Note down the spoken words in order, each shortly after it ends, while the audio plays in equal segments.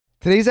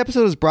Today's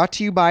episode is brought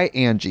to you by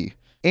Angie.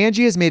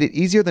 Angie has made it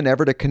easier than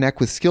ever to connect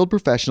with skilled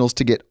professionals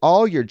to get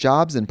all your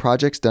jobs and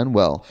projects done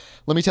well.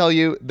 Let me tell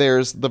you,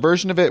 there's the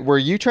version of it where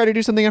you try to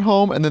do something at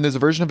home, and then there's a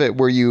version of it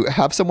where you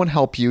have someone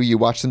help you, you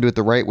watch them do it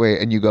the right way,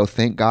 and you go,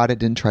 thank God I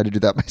didn't try to do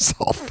that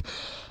myself.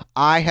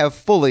 I have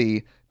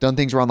fully done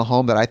things around the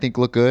home that I think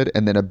look good,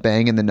 and then a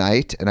bang in the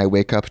night, and I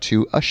wake up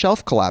to a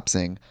shelf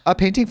collapsing, a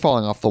painting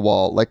falling off the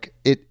wall.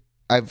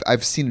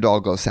 I've seen it all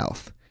go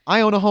south.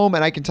 I own a home,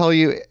 and I can tell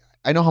you,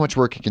 I know how much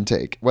work it can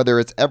take. Whether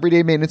it's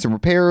everyday maintenance and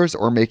repairs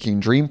or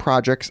making dream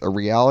projects a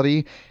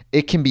reality,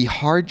 it can be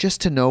hard just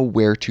to know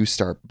where to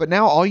start. But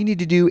now all you need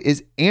to do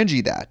is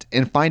Angie that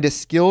and find a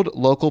skilled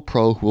local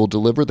pro who will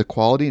deliver the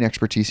quality and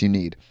expertise you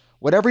need.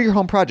 Whatever your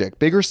home project,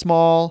 big or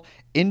small,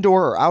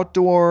 indoor or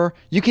outdoor,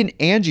 you can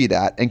Angie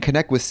that and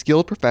connect with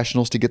skilled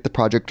professionals to get the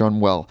project done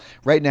well.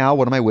 Right now,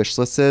 one of my wish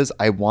lists is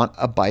I want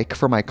a bike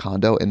for my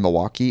condo in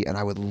Milwaukee, and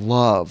I would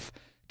love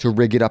to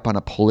rig it up on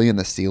a pulley in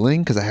the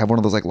ceiling because I have one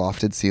of those like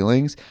lofted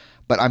ceilings,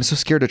 but I'm so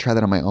scared to try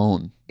that on my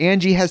own.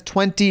 Angie has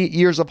 20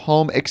 years of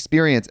home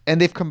experience, and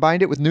they've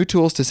combined it with new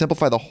tools to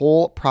simplify the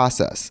whole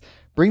process.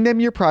 Bring them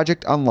your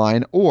project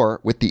online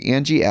or with the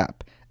Angie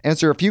app.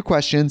 Answer a few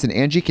questions and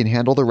Angie can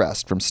handle the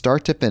rest from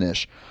start to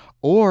finish,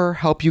 or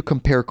help you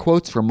compare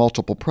quotes from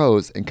multiple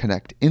pros and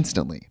connect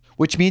instantly,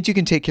 which means you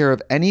can take care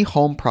of any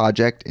home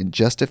project in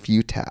just a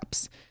few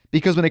taps.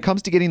 Because when it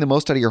comes to getting the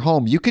most out of your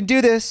home, you can do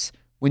this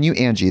when you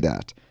Angie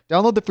that.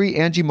 Download the free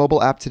Angie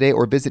mobile app today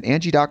or visit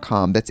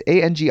Angie.com. That's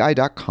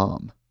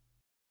ANGI.com.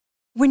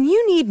 When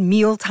you need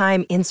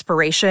mealtime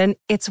inspiration,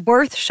 it's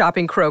worth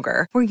shopping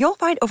Kroger, where you'll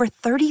find over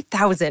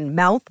 30,000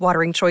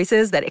 mouth-watering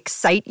choices that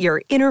excite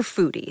your inner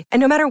foodie. And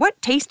no matter what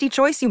tasty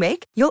choice you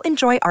make, you'll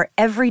enjoy our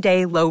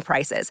everyday low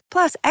prices,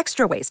 plus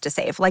extra ways to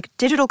save, like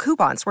digital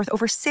coupons worth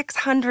over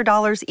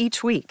 $600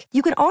 each week.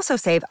 You can also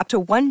save up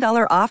to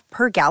 $1 off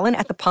per gallon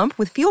at the pump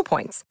with fuel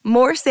points.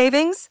 More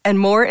savings and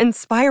more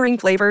inspiring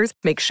flavors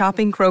make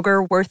shopping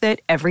Kroger worth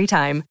it every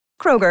time.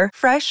 Kroger,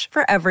 fresh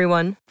for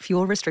everyone.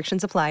 Fuel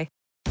restrictions apply.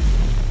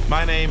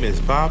 My name is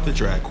Bob the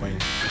Drag Queen.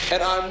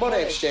 And I'm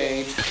Money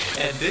Exchange.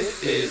 And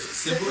this is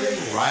Simply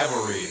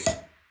Rivalry.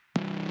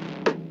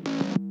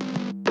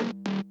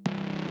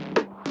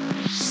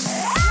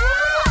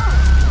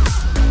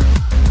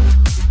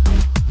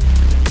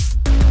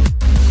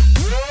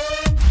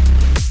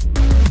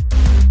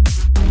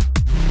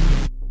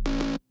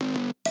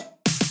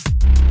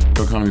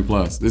 Economy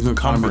Plus. Isn't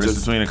Comfort is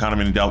between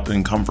economy and Delta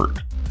and comfort.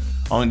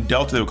 On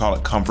Delta, they would call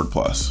it Comfort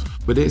Plus.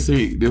 But they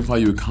say they'll call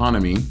you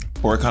economy.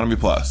 Or Economy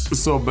Plus.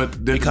 So, but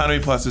Economy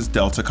Plus is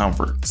Delta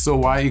Comfort. So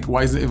why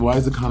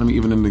is economy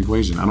even in the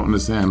equation? I don't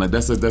understand. Like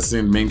that's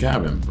in main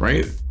cabin,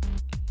 right?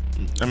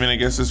 I mean, I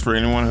guess it's for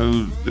anyone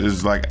who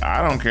is like,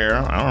 I don't care.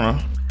 I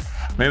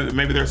don't know.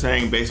 Maybe they're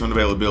saying based on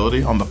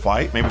availability on the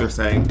flight. Maybe they're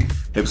saying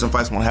maybe some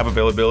flights won't have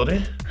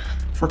availability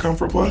for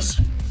Comfort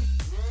Plus.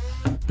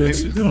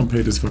 Bitch, they don't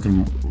pay this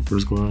fucking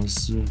first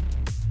class. Yeah.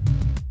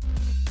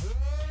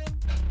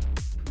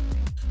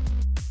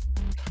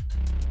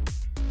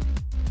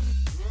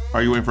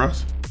 Are you waiting for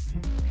us?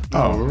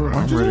 Oh,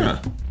 I'm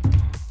ready.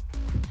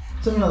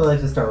 So I'm gonna like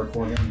to start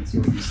recording and see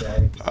what you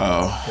say.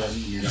 Oh,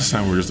 this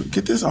time we're just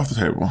get this off the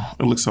table.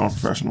 It looks so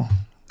unprofessional.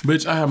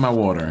 Bitch, I have my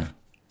water.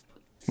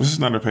 This is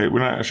not a paid.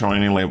 We're not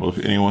showing any label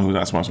to anyone who's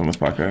not sponsored on this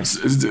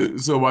podcast.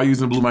 So why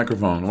using a blue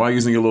microphone? Why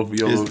using your little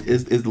yellow?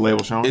 Is the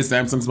label showing? Is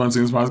Samsung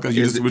sponsoring this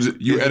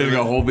podcast? You edited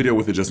a whole video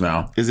with it just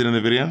now. Is it in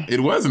the video? It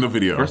was in the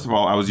video. First of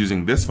all, I was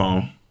using this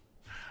phone.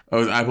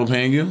 Oh, is Apple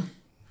paying you?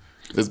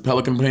 Is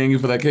Pelican paying you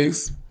for that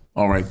case?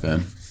 All right,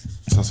 then.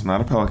 It's also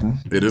not a Pelican.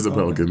 It is a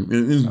Pelican.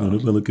 It is not a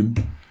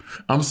Pelican.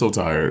 I'm so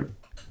tired.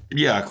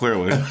 Yeah,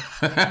 clearly.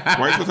 Why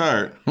are you so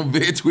tired?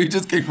 Bitch, we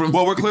just came from...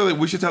 Well, we're clearly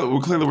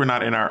we're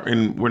not in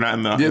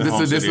the Yeah,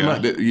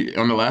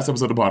 home on the last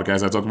episode of the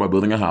podcast, I talked about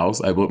building a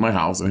house. I built my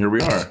house, and here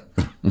we are.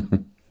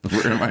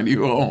 We're in my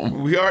new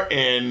home.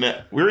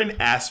 We're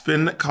in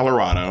Aspen,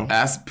 Colorado.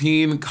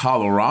 Aspen,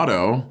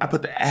 Colorado. I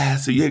put the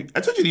ass. So I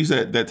told you to use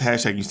that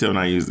hashtag. You still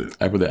not used it.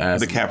 I put the ass.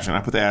 The caption. I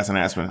put the ass in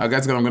Aspen.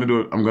 Guys, I'm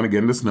gonna get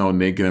in the snow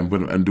naked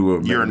and do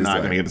a. You're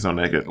not gonna get in the snow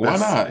naked. Why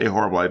not? A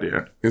horrible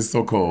idea. It's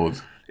so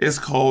cold. It's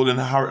cold and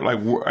hard.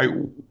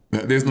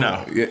 There's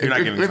no. You're not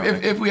getting in the snow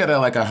naked. If we had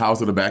a house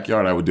in the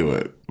backyard, I would do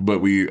it. But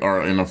we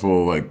are in a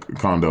full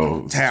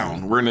condo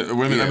town. I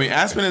mean,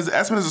 Aspen is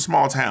a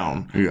small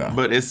town. Yeah,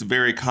 but it's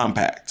very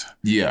compact.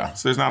 Yeah,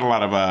 so there's not a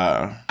lot of.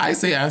 I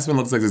say Aspen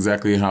looks like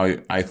exactly how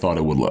I thought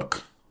it would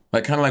look.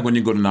 Like kind of like when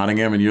you go to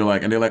Nottingham and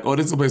they're like, oh,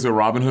 this is the place where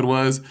Robin Hood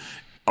was.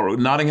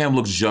 Nottingham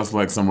looks just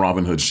like some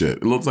Robin Hood shit.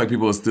 It looks like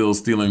people are still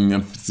stealing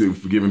and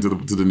giving to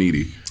the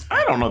needy.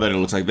 I don't know that it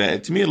looks like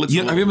that. To me, it looks.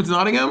 Have you been to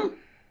Nottingham?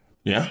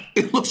 Yeah.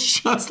 It looks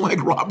just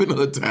like Robin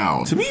Hood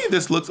Town. To me,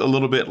 this looks a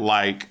little bit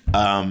like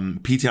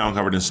P-Town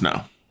covered in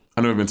snow.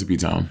 I've never been to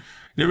P-Town.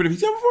 You never been to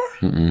P-Town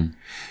before?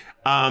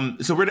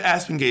 Mm-mm. So we're at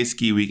Aspen Gay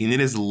Ski Week, and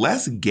it is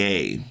less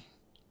gay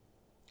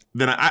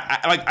then when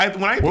I What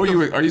think were of,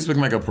 you? Are you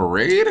speaking like a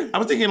parade? I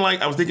was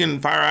thinking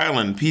Fire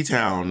Island,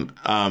 P-Town.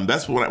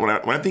 That's when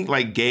I think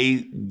like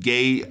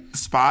gay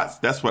spots.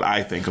 That's what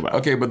I think about.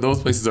 Okay, but those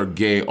places are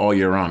gay all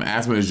year round.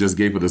 Aspen is just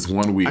gay for this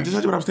 1 week. I just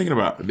told you what I was thinking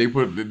about. They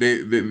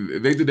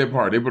did their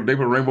part. They put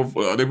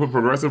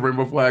progressive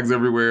rainbow flags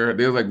everywhere.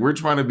 They was like, we're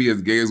trying to be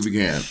as gay as we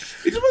can.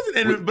 It just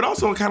wasn't, but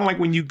also kind of like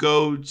when you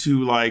go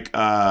to like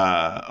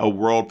a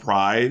World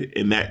Pride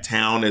and that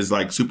town is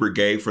like super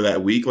gay for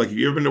that week. Like, have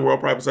you ever been to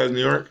World Pride besides New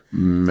York?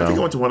 No. I think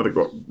I went to one of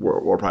the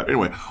World Pride.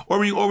 Anyway, or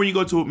when you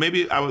go to,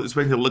 maybe I was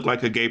expecting it to look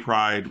like a gay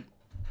pride,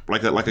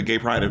 like a gay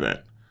pride event.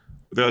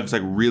 They're just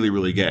like really,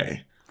 really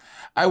gay.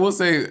 I will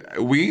say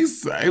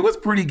it was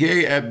pretty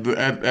gay at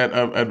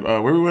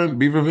where we went,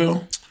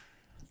 Beaverville.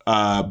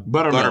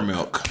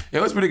 Buttermilk.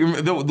 It was pretty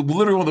good.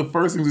 Literally one of the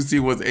first things we see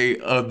was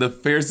the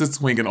fiercest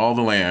twink in all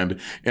the land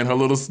in her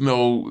little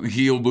snow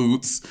heel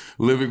boots,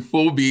 living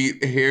full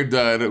beat, hair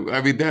done.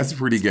 I mean, that's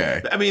pretty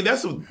gay. I mean, it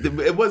just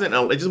wasn't.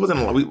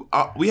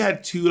 We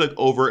had two like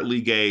overtly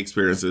gay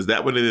experiences.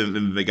 That one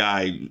and the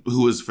guy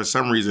who was for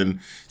some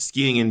reason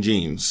skiing in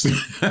jeans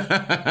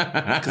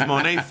because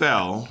Monet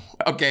fell.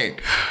 Okay,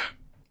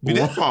 You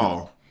did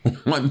fall.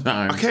 One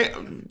time. Okay,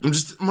 I'm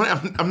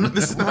not,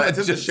 this is not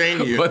to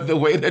shame you. But the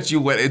way that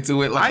you went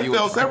into it, like I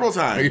fell several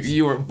times.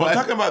 You were. I'm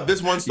talking about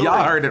this one story.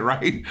 Y'all heard it,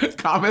 right?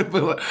 Comment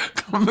below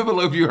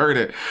if you heard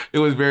it. It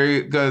was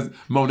because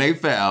Monet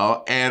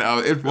fell, and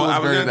it was I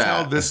was very going to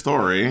bad. tell this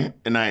story,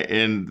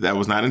 and that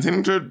was not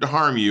intending to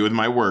harm you with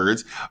my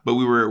words, but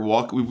we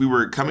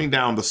were coming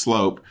down the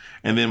slope,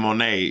 and then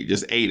Monet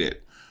just ate it.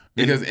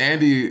 Because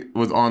Andy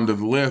was on the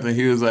lift and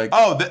he was like,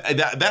 "Oh,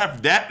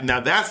 that now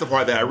that's the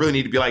part that I really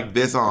need to be like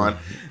this on."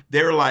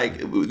 They were like,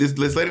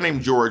 this lady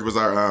named George was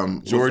our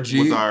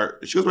Georgie?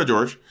 she was my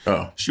George.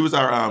 Oh, she was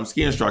our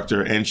ski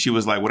instructor, and she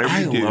was like,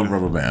 "Whatever you do." I love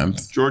rubber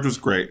bands. George was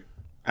great.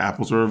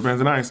 Apples, rubber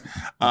bands, and ice.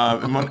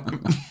 Like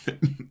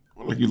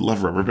you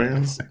love rubber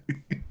bands?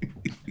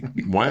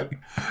 What?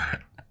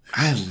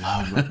 I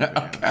love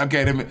rubber bands.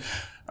 Okay,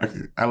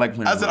 I like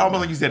playing. I said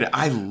almost like you said it.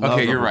 I love.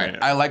 Okay, you're rubber right.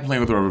 bands. I like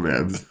playing with rubber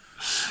bands.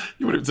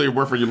 You want to tell your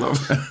boyfriend you love?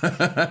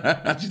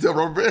 She tell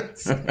rubber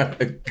bands.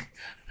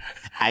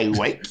 I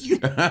wake you.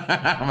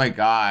 Oh my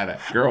God,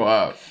 grow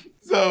up.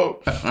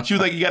 So she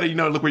was like, "You got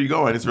to, look where you're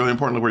going. It's really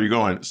important. Look where you're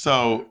going."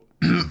 So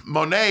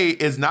Monet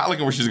is not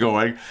looking where she's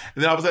going, and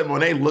then all of a sudden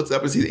Monet looks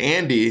up and sees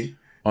Andy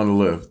on the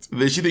lift.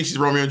 Then she thinks she's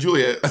Romeo and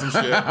Juliet or some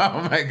shit.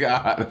 Oh my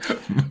God.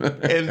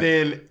 and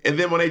then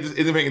Monet just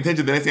isn't paying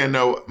attention. The next thing I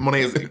know,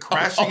 Monet is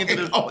crashing into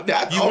the...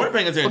 You weren't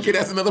paying attention. Okay,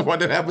 that's another one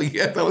that happened.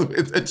 Yes, I was paying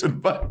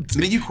attention, but...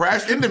 Then you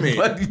crashed into me.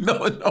 But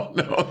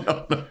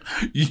no.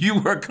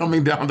 You were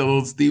coming down the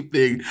little steep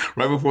thing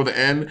right before the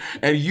end,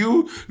 and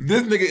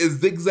this nigga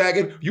is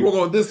zigzagging. You were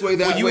going this way,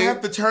 that way. Well, you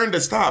have to turn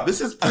to stop. This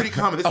is pretty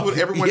common. This is what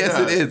everyone does. Yes,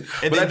 it is.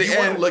 And but then at the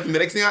end... Looking, the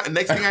next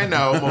thing I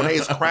know, Monet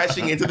is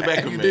crashing into the back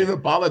of me. You didn't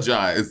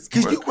apologize.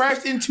 Because you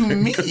crashed into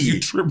me. You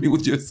tripped me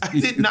with your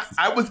skis. I did not.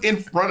 I was in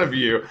front of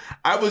you.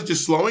 I was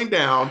just slowing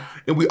down,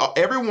 and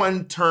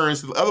everyone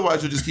turns.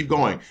 Otherwise, you'll just keep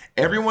going.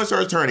 Everyone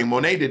starts turning.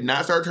 Monet did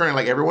not start turning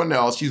like everyone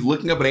else. She's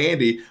looking up at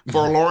Andy,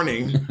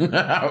 forlorning.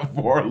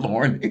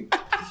 Forlorning.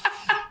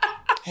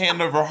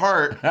 Hand over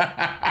heart.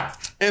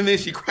 And then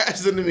she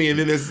crashes into me, and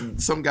then there's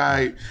some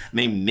guy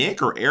named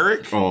Nick or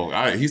Eric. Oh,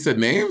 he said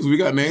names? We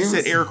got names?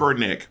 He said Eric or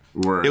Nick.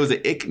 Word. It was an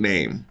ick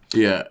name.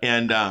 Yeah.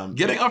 And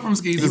getting up from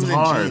skis is in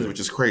hard. jeans, which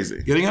is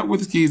crazy. Getting up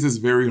with skis is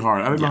very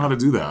hard. I didn't know how to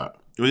do that.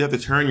 You have to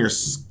turn your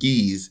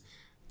skis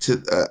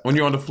to when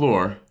you're on the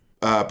floor,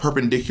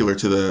 perpendicular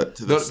to the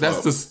slope.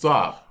 That's to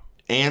stop.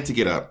 And to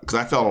get up, because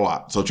I fell a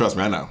lot. So trust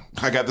me, I know.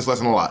 I got this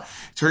lesson a lot.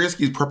 Turn your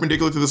skis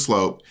perpendicular to the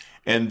slope,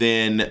 and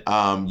then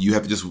you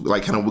have to just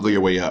like kind of wiggle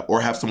your way up,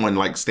 or have someone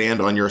like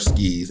stand on your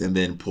skis and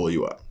then pull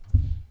you up.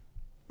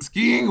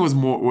 Skiing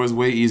was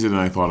way easier than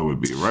I thought it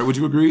would be. Right? Would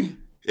you agree?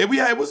 It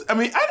was. I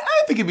mean, I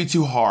didn't think it'd be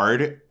too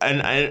hard,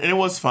 and it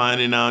was fun.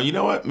 And you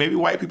know what? Maybe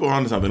white people are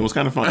onto something. It was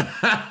kind of fun.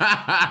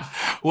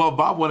 Well,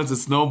 Bob wanted to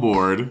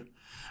snowboard,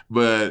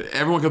 but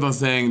everyone kept on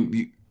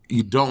saying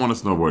you don't want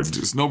to snowboard.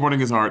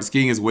 Snowboarding is hard.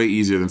 Skiing is way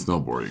easier than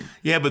snowboarding.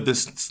 Yeah, but the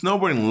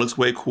snowboarding looks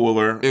way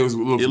cooler. It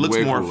looks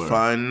way more cooler.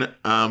 Fun.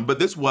 But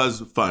this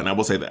was fun. I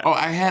will say that. Oh,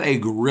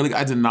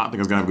 I did not think I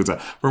was gonna have a good time.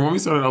 From when we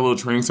started our little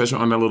training session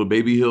on that little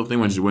baby hill thing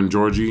when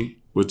Georgie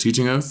was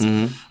teaching us,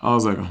 I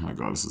was like, oh my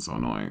God, this is so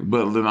annoying.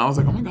 But then I was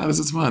like, oh my God, this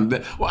is fun.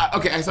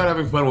 I started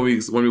having fun when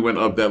we went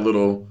up the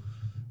little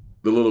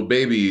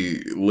baby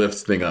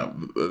lifts thing up.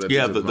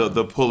 Yeah,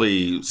 the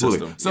pulley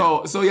system.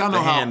 So y'all know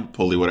the how hand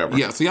pulley, whatever.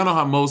 Yeah, so y'all know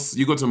how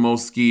you go to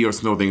most ski or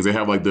snow things, they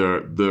have like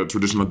the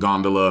traditional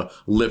gondola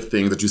lift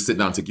things that you sit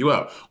down and take you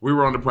up. We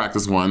were on the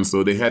practice one,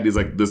 so they had these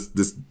like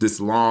this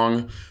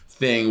long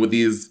thing with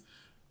these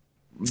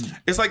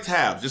It's like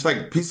tabs, just like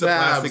a piece of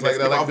Tabs, plastic. like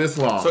that's like this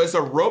long. So it's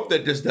a rope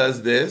that just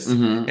does this,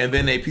 and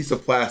then a piece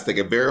of plastic,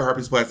 a very hard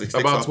piece of plastic,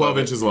 sticks About off 12 of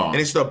it. inches long.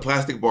 And it's just a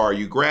plastic bar.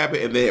 You grab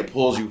it, and then it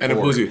pulls you And it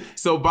forward. pulls you.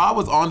 So Bob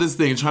was on this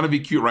thing trying to be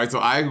cute, right? So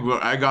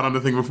I got on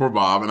the thing before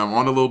Bob, and I'm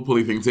on the little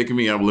pulley thing, taking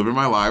me out, I'm living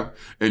my life,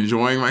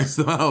 enjoying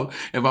myself.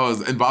 And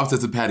Bob says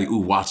to Patty, "Ooh,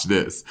 watch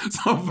this."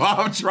 So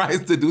Bob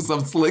tries to do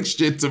some slick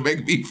shit to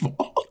make me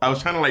fall. I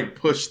was trying to like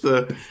push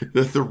the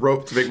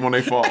rope to make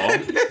Monet fall.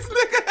 And this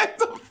nigga had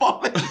to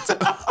fall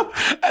down,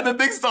 and the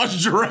thing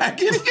starts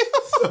dragging you.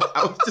 So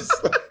I was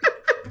just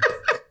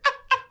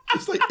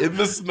like, in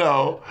the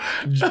snow,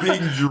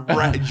 being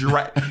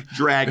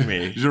drag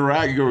me.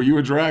 Drag girl, you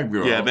were drag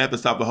girl. Yeah, they have to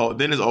stop the whole.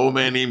 Then this old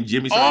man named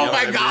Jimmy. Oh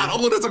my God! Oh,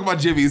 let's talk about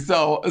Jimmy.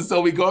 So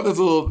we go on this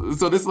little.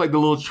 So this is like the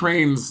little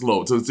train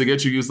slope to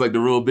get you used to like the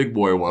real big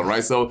boy one,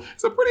 right? So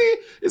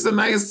it's a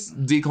nice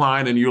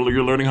decline, and you're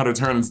learning how to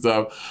turn and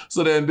stuff.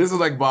 So then this is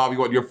like Bob. You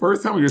want your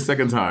first time or your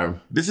second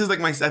time? This is like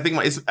I think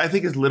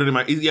it's literally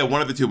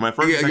one of the two. My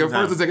first. Yeah, your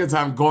first and second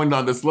time going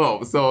down the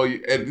slope. So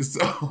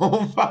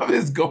Bob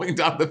is going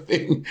down the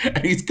thing,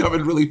 and he's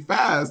coming really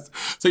fast.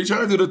 So you're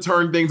trying to do the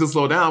turn thing to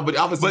slow down, but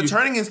obviously,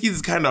 turning in skis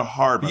is kind of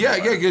hard. Yeah,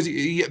 because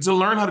to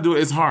learn how to do it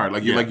is hard.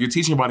 Like you're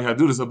teaching your body how to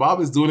do this. So Bob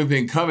is doing the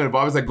thing coming.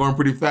 Bob is like going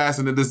pretty fast,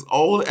 and then this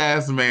old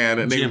ass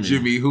man named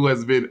Jimmy, who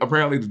has been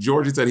apparently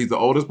Georgie said he's the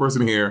oldest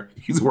person here.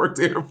 He's worked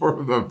here for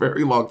a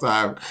very long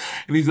time,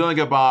 and he's yelling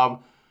at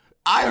Bob.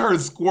 I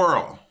heard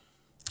squirrel.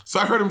 So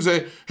I heard him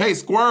say, "Hey,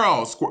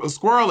 squirrel,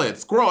 squirrel it,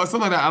 squirrel," or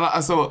something like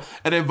that.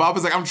 And then Bob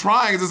is like, "I'm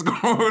trying to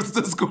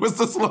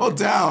slow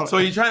down." So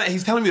he's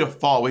telling me to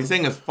fall. What he's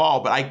saying is fall,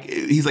 but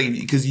he's like,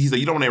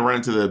 you don't want to run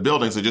into the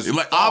building, so just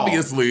like fall.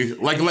 Obviously,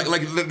 like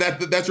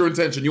that's your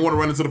intention. You want to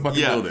run into the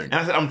fucking building. And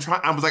I said, I'm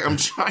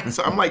trying.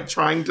 So I'm like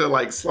trying to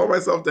like slow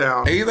myself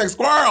down. And he's like,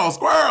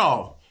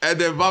 squirrel. And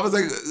then Bob was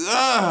like,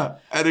 ugh.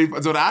 And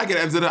then, so I get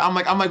it. And then I'm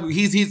like,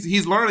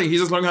 he's learning.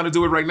 He's just learning how to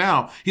do it right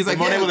now. He's like,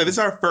 Monet was like, this is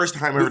our first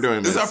time ever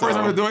doing this. This is our first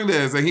time ever doing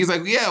this. And he's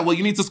like, yeah, well,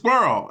 you need to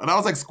squirrel. And I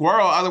was like,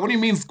 squirrel? I was like, what do you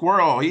mean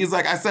squirrel? He's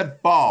like, I said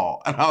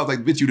fall. And I was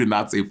like, bitch, you did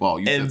not say fall.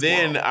 You said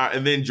squirrel.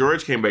 And then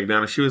George came back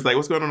down and she was like,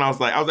 what's going on? I was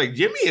like,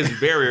 Jimmy is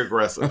very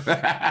aggressive.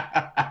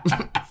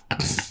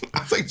 I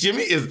was like,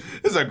 Jimmy is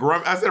a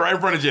grump. I said right in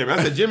front of Jimmy.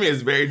 I said, Jimmy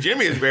is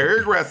very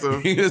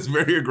aggressive. He is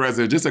very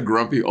aggressive. Just a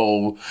grumpy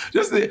old.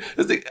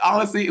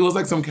 Honestly, it was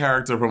like some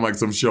character from like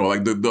some show,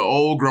 like the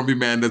old grumpy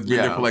man that's been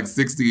there for like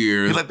 60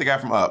 years. He's like the guy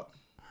from Up.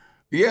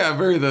 Yeah,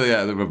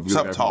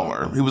 Except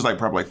taller. He was like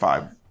probably like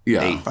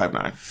 5'8",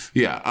 5'9".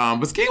 Yeah,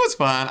 but skiing was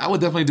fun. I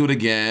would definitely do it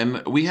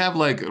again. We have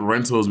like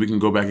rentals we can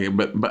go back in,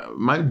 but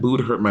my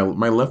boot hurt. My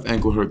left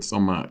ankle hurt so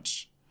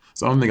much,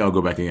 so I don't think I'll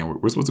go back again.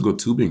 We're supposed to go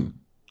tubing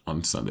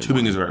on Sunday.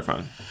 Tubing is very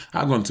fun.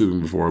 I've gone tubing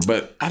before,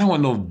 but I don't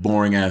want no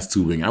boring ass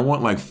tubing. I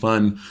want like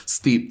fun,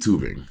 steep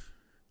tubing.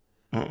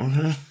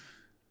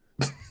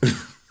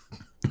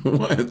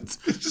 What? It's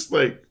just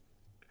like,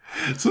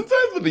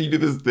 sometimes when you do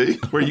this thing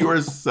where you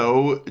are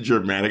so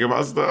dramatic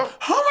about stuff.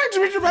 How am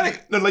I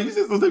dramatic? No, like you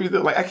said something,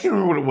 like, I can't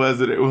remember what it was.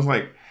 That it was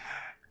like,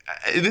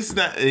 this is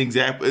not an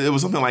example. It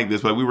was something like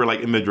this, but we were like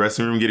in the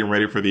dressing room getting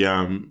ready for the,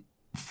 I don't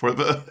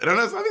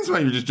know, I think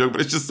sometimes you're just joking,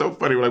 but it's just so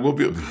funny. We're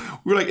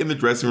like in the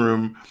dressing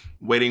room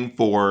waiting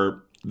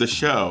for the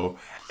show.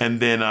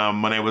 And then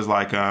Monet was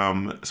like,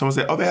 someone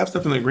said, oh, they have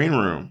stuff in the green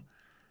room.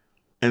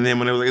 And then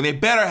Monet was like, they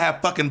better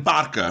have fucking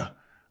vodka.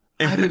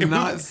 I did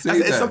not say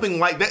that. It's something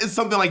like that. It's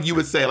something like you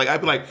would say. Like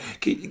I'd be like,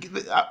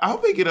 I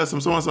hope they get us some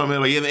so-and-so.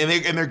 Like,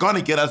 and they're going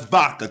to get us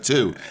vodka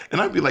too.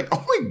 And I'd be like,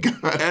 oh my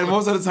God. And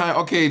most of the time,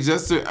 okay,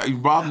 just to,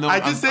 Bob knows.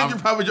 I just said you're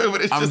probably joking, but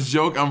it's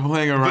just. I'm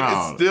playing around.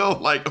 But it's still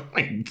like, oh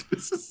my God,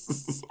 this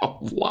is a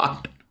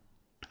lot.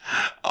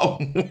 Oh,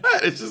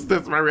 what? It's just,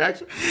 that's my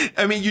reaction.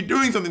 I mean, you're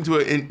doing something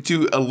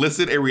to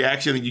elicit a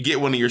reaction and you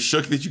get one and you're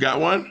shook that you got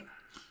one.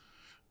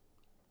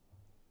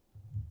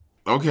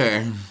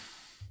 Okay.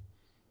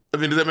 I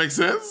mean, does that make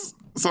sense?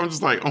 So I'm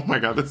just like, oh my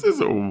God, this is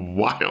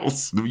wild.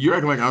 You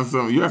acting like I'm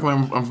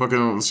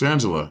fucking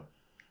Shangela.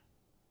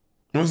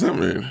 What does that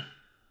mean?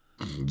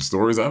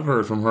 Stories I've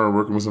heard from her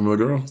working with some of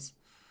the girls.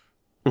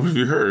 What have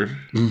you heard?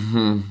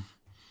 Mm-hmm.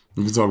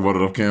 We can talk about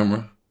it off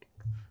camera.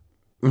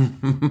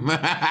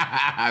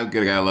 I'm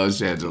kidding. I love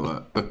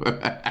Shangela.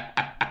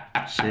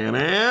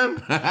 Shannon?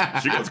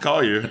 She gonna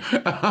call you.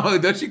 Oh,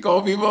 does she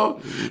call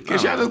people? Can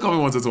she just call me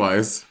once or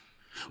twice?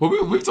 Well,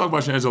 we've talked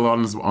about Shangela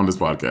on this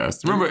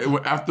podcast.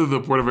 Remember, after the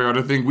Puerto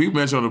Vallarta thing, we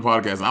mentioned on the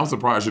podcast, and I'm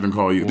surprised she didn't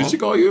call you. Did she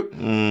call you?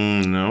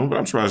 No, but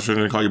I'm surprised she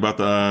didn't call you about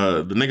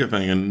the nigga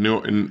thing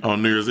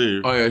on New Year's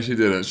Eve. Oh, yeah, she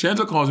didn't.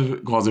 Shangela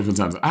calls different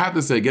times. I have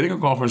to say, getting a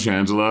call from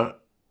Shangela,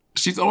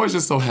 she's always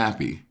just so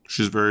happy.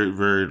 She's very,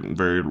 very,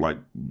 very, like,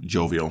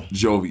 jovial.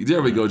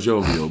 There we go,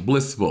 jovial,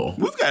 blissful.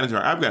 I've gotten into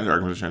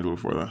arguments with Shangela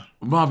before, though.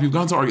 Bob, you've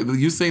gone to argue.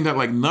 You saying that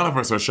like none of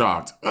us are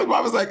shocked.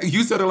 Bob was like,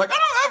 you said it like, I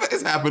don't have it.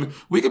 It's happened.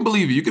 We can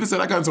believe you. You could have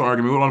said I got into an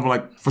argument. We'd all be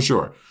like, for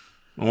sure.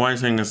 Why are you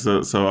saying it's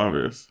so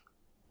obvious?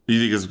 You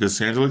think it's because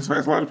Shangela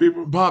expects a lot of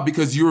people? Bob,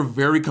 because you're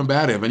very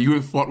combative and you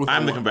have fought with.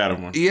 I'm the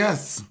combative one.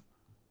 Yes.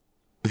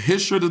 The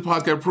history of this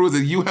podcast proves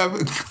that you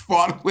haven't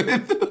fought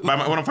with. When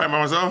I'm fighting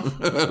by myself?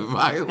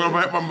 When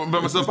I'm by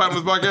myself fighting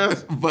this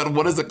podcast? But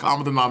what is the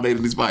common denominator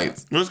in these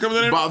fights? What's the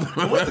common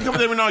denominator? What's the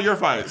common denominator in all your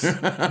fights?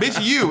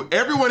 Bitch, you.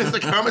 Everyone is the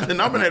common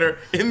denominator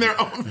in their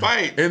own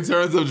fight. In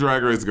terms of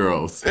Drag Race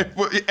girls.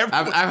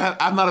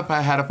 I've not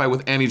had a fight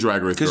with any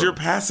Drag Race girl. Because you're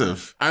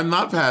passive. I'm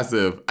not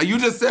passive. You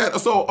just said,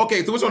 so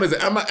which one is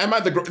it? Am I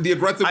the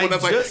aggressive one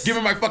that's like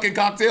giving my fucking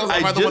cocktails? Or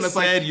am I the one that's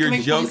like, you're can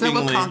I please have a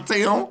jokingly.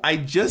 cocktail? I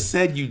just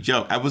said you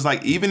joke. I was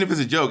like, even if it's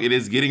a joke, it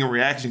is getting a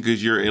reaction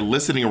because you're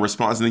eliciting a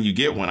response and then you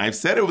get one. I've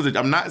said it was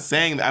I'm not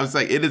saying that. I was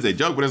like, it is a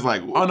joke, but it's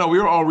like. Oh no, we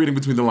were all reading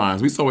between the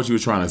lines. We saw what you were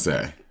trying to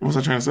say. What was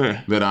I trying to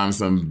say? That I'm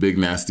some big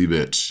nasty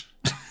bitch.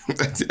 I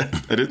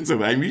didn't say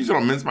that. I usually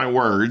don't mince my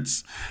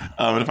words.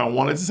 And if I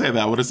wanted to say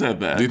that, I would have said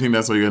that. Do you think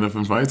that's why you end up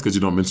in fights? Because you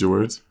don't mince your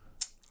words?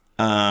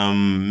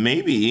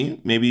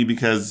 Maybe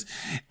because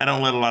I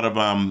don't let a lot of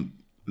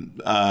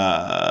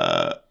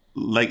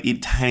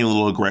tiny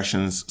little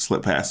aggressions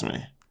slip past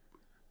me.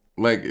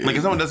 Like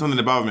if someone does something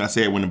that bothers me, I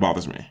say it when it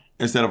bothers me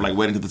instead of like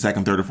waiting to the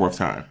second, third, or fourth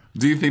time.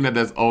 Do you think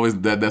that's always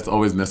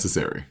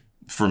necessary?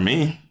 For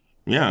me,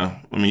 yeah.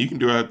 I mean, you can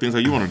do things how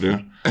you want to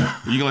do.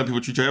 You can let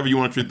people treat you however you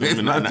want to treat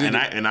them,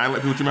 and I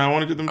let people treat me how I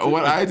want to treat them too.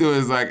 What I do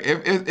is like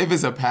if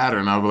it's a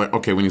pattern, I'll be like,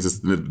 okay, we need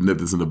to nip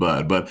this in the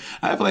bud. But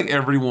I feel like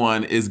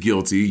everyone is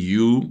guilty.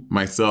 You,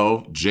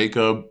 myself,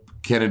 Jacob,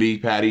 Kennedy,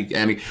 Patty,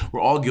 Annie,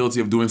 we're all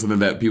guilty of doing something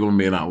that people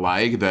may not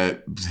like,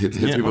 that hits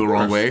people the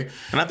wrong way.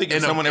 And I think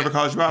if someone ever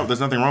calls you out, there's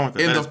nothing wrong with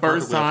it. In the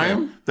first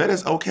time? Okay. That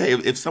is okay.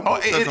 If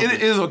someone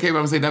it is okay, but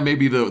I'm saying that may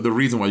be the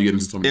reason why you get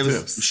into so many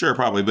tiffs. Sure,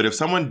 probably. But if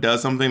someone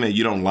does something that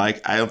you don't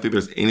like, I don't think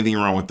there's anything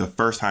wrong with the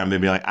first time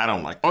they'd be like, I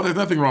don't like that. Oh, there's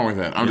nothing wrong with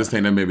that. I'm just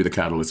saying that may be the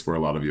catalyst for a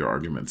lot of your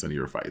arguments and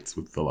your fights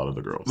with a lot of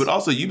the girls. But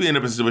also, you end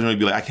up in a situation where you'd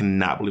be like, I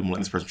cannot believe I'm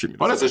letting this person treat me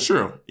this way. That's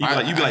true.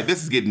 You'd be like,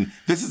 this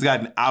has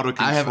gotten out of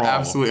control. I have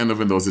absolutely ended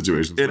up in those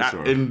situations for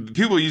sure. And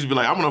people usually be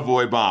like, I'm going to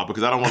avoid Bob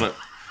because I don't want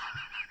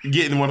to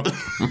get in one of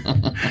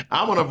the...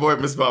 I'm going to avoid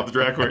Miss Bob the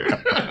drag queen.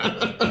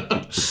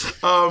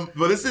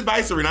 But this is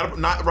advisory,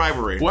 not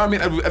rivalry. Well, I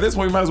mean, at this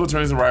point, we might as well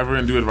turn this into rivalry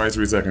and do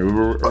advisory second.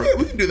 Okay,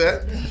 we can do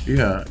that.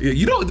 Yeah.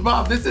 You know,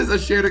 Bob, this is a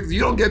shared...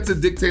 You don't get to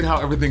dictate how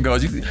everything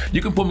goes.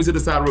 You can put me to the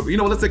side of it. You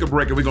know what? Let's take a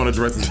break and we're going to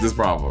address this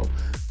problem.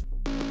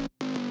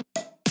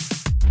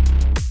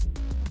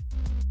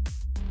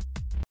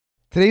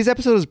 Today's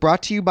episode is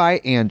brought to you by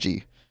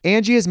Angie.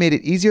 Angie has made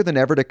it easier than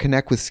ever to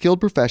connect with skilled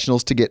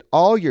professionals to get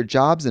all your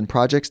jobs and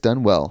projects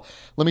done well.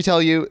 Let me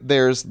tell you,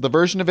 there's the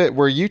version of it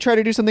where you try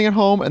to do something at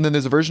home, and then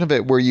there's a version of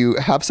it where you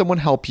have someone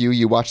help you,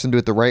 you watch them do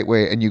it the right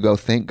way, and you go,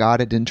 thank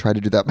God I didn't try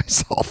to do that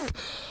myself.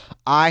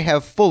 I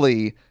have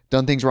fully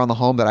done things around the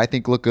home that I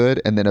think look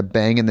good, and then a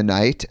bang in the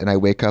night, and I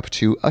wake up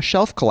to a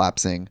shelf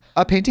collapsing,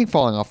 a painting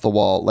falling off the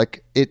wall.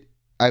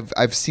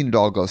 I've seen it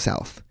all go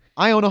south.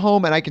 I own a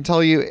home, and I can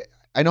tell you,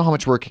 I know how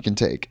much work it can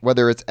take.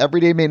 Whether it's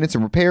everyday maintenance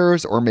and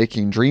repairs or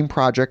making dream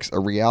projects a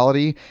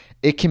reality,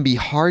 it can be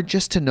hard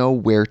just to know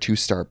where to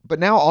start. But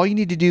now all you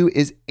need to do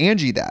is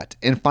Angie that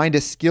and find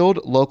a skilled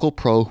local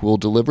pro who will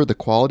deliver the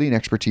quality and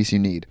expertise you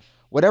need.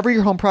 Whatever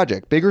your home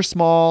project, big or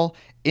small,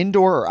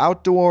 indoor or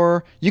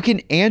outdoor, you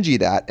can Angie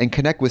that and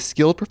connect with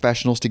skilled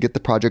professionals to get the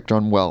project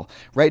done well.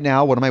 Right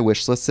now, one of my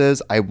wish lists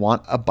is I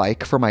want a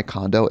bike for my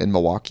condo in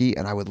Milwaukee,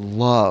 and I would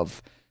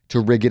love to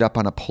rig it up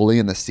on a pulley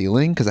in the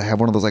ceiling because I have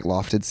one of those like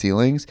lofted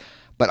ceilings,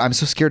 but I'm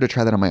so scared to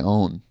try that on my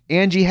own.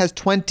 Angie has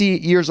 20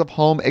 years of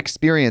home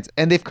experience,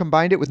 and they've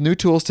combined it with new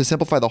tools to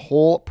simplify the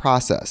whole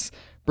process.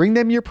 Bring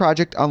them your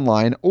project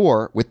online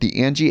or with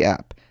the Angie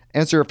app.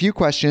 Answer a few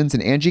questions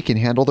and Angie can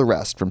handle the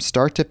rest from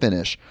start to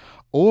finish,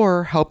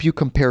 or help you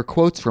compare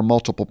quotes from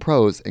multiple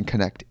pros and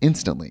connect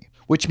instantly,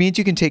 which means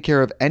you can take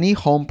care of any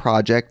home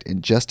project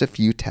in just a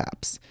few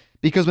taps.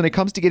 Because when it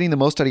comes to getting the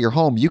most out of your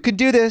home, you can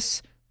do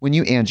this when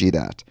you Angie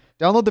that.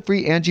 Download the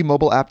free Angie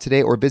mobile app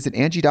today or visit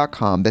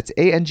Angie.com. That's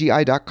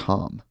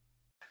ANGI.com.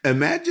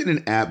 Imagine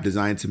an app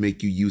designed to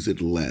make you use it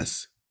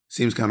less.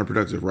 Seems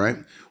counterproductive, right?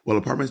 Well,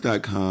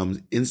 Apartments.com's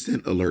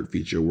instant alert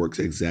feature works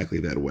exactly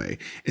that way.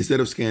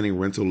 Instead of scanning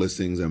rental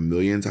listings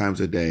 1,000,000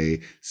 times a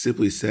day,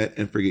 simply set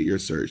and forget your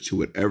search to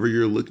whatever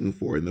you're looking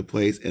for in the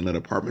place and let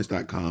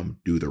Apartments.com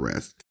do the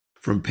rest.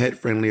 From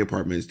pet-friendly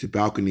apartments to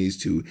balconies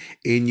to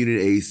in-unit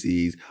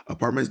ACs,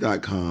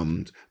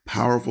 Apartments.com's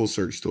powerful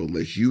search tool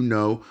lets you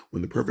know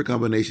when the perfect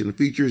combination of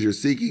features you're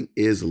seeking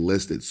is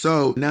listed.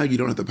 So now you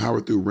don't have to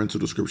power through rental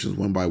descriptions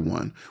one by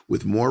one.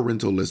 With more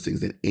rental listings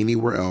than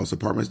anywhere else,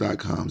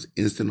 Apartments.com's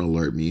instant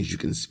alert means you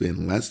can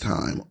spend less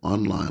time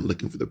online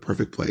looking for the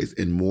perfect place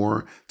and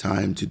more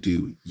time to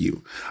do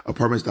you.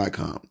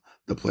 Apartments.com,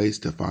 the place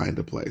to find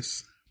a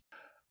place.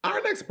 Our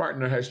next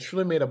partner has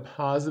truly made a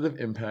positive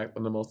impact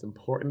on the most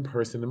important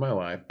person in my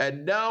life.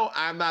 And no,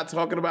 I'm not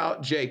talking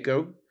about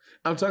Jacob.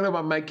 I'm talking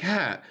about my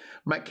cat.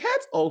 My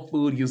cat's old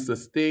food used to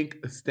stunk,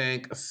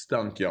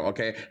 y'all,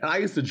 okay? And I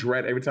used to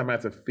dread every time I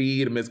had to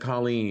feed Miss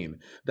Colleen.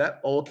 That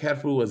old cat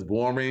food was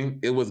boring.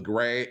 It was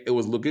gray. It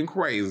was looking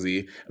crazy.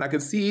 And I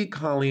could see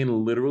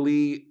Colleen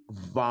literally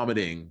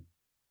vomiting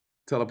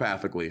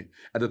telepathically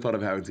at the thought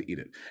of having to eat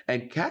it.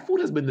 And cat food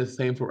has been the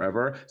same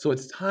forever. So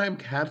it's time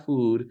cat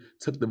food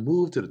took the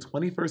move to the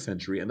 21st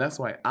century. And that's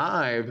why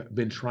I've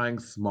been trying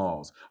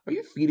Smalls. Are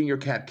you feeding your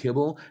cat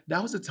kibble?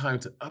 Now is the time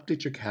to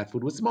update your cat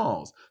food with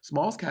Smalls.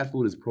 Smalls cat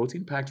food is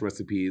protein-packed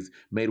recipes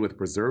made with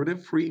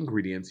preservative-free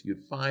ingredients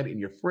you'd find in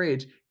your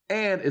fridge,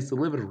 and it's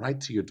delivered right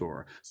to your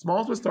door.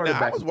 Smalls was started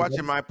back. I was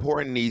watching my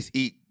poor niece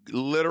eat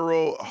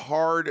literal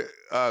hard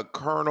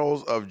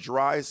kernels of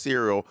dry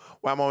cereal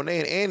while Monet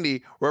and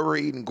Andy were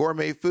eating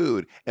gourmet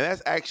food. And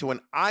that's actually when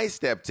I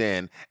stepped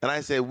in and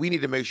I said, we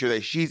need to make sure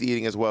that she's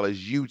eating as well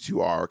as you two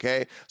are,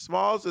 okay?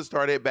 Smalls was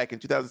started back in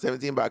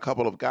 2017 by a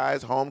couple of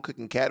guys home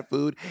cooking cat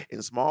food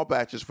in small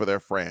batches for their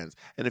friends.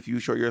 And a few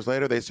short years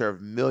later, they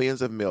serve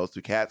millions of meals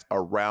to cats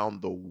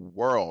around the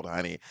world,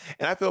 honey.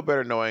 And I feel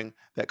better knowing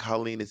that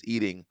Colleen is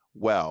eating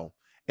well.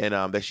 And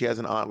that she has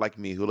an aunt like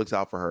me who looks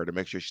out for her to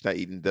make sure she's not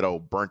eating that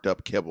old burnt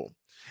up kibble.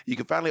 You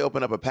can finally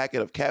open up a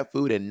packet of cat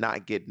food and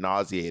not get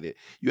nauseated.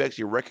 You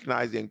actually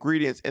recognize the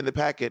ingredients in the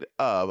packet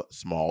of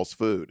Smalls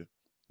food.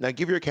 Now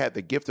give your cat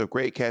the gift of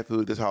great cat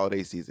food this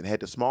holiday season.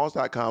 Head to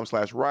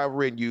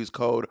smalls.com/rivalry and use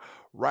code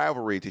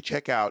rivalry to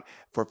check out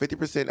for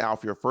 50%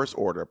 off your first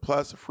order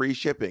plus free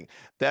shipping.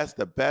 That's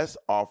the best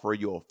offer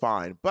you'll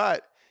find.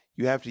 But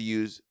you have to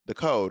use the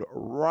code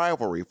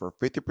RIVALRY for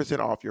 50%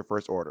 off your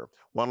first order.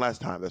 One last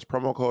time, that's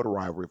promo code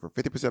RIVALRY for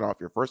 50% off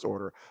your first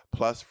order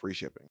plus free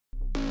shipping.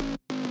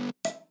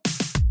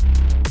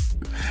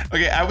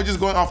 Okay, I was just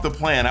going off the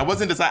plan. I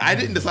didn't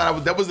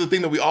decide. That was the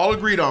thing that we all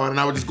agreed on, and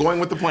I was just going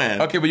with the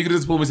plan. Okay, but you could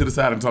just pull me to the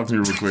side and talk to me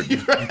real quick.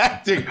 You're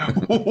acting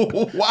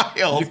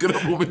wild. You could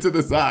have pulled me to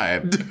the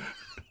side.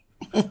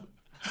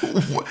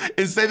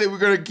 And say that we're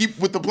going to keep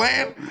with the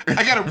plan?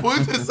 I got to pull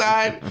it to the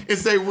side and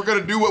say we're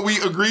going to do what we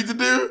agreed to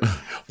do?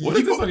 What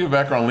is this on your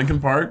background, Linkin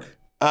Park?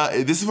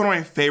 This is one of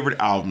my favorite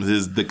albums. This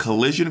is the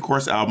Collision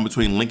Course album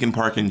between Linkin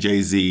Park and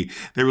Jay-Z.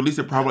 They released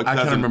it probably I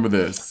can't remember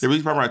this. They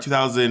released it probably around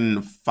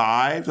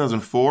 2005,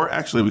 2004.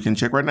 Actually, we can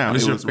check right now.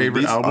 It's your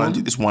favorite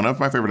album? It's one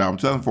of my favorite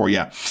albums, 2004,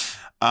 yeah.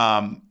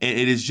 And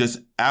it is just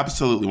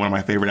absolutely one of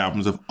my favorite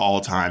albums of all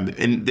time.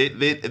 And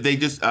they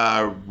just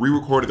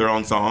re-recorded their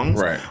own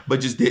songs. Right.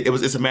 But it's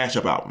a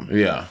mashup album.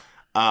 Yeah.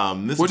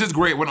 Which is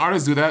great when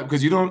artists do that,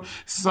 because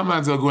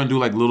sometimes they'll go and do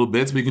like little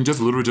bits, but you can just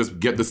literally just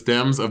get the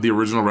stems of the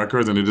original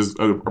records and it just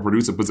a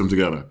producer puts them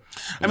together.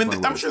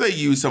 I'm sure they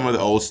use some of the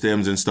old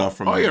stems and stuff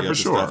from the other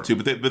stuff too,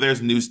 but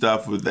there's new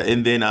stuff with that.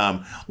 And then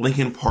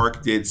Linkin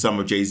Park did some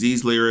of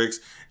Jay-Z's lyrics.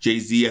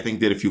 Jay-Z, I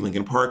think, did a few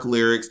Linkin Park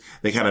lyrics.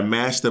 They kind of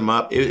mashed them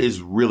up. It is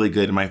really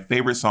good. And my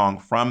favorite song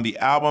from the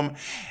album,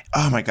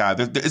 oh my God,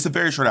 it's a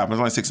very short album. There's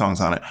only 6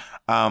 songs on it.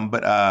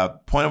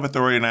 But Point of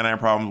Authority, 99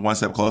 Problems, One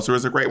Step Closer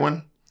is a great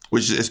one,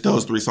 which is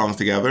those 3 songs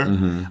together.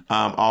 Mm-hmm.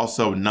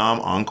 Also, Nam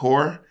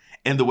Encore.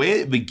 And the way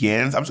it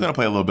begins, I'm just going to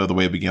play a little bit of the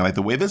way it begins. Like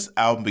the way this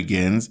album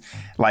begins,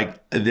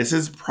 like this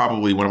is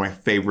probably one of my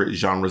favorite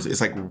genres. It's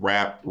like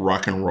rap,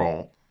 rock and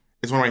roll.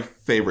 It's one of my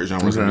favorite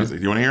genres of music.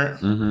 Do you want to hear it?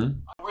 Mm-hmm.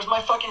 Where's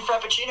my fucking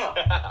Frappuccino?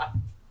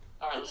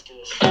 All right, let's do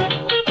this.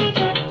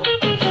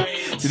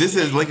 See, this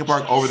is Linkin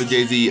Park over the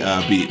Jay-Z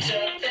beat.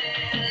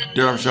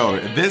 Dirt Off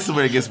Shoulder. This is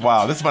where it gets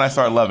wild. This is when I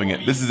start loving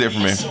it. This is it for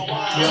me.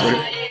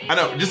 Yeah. I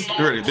know, just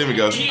ready. There we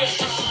go.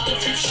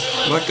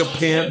 Like a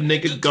pimp,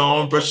 nigga,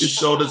 gone, brush your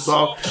shoulders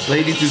off.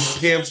 Ladies is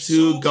pimps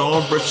too,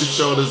 gone, brush your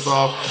shoulders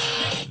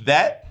off.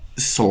 That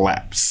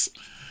slaps.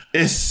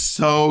 It's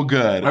so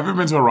good. Have you ever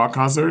been to a rock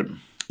concert?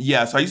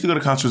 Yeah, so I used to go to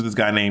concerts with this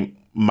guy named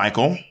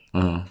Michael.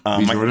 B.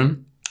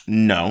 Jordan?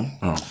 No.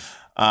 Oh.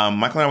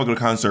 Michael and I would go to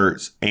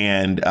concerts,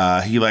 and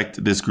he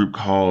liked this group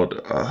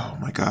called, oh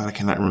my God, I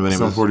cannot remember the name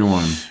Sum of it.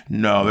 41.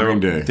 No, Green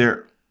Day.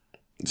 They're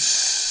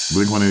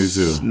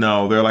Blink-182.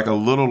 No, they're like a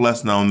little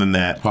less known than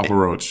that. Papa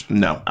Roach.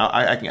 No,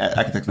 I can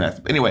text and ask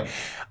him. Anyway,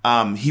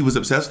 he was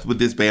obsessed with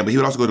this band, but he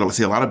would also go to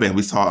see a lot of bands.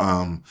 We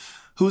saw,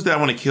 who's that?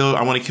 I Want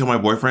to Kill My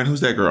Boyfriend. Who's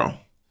that girl?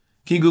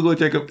 Can you Google it,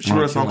 Jacob? She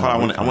wrote a song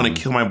called I Want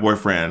to Kill My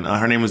Boyfriend.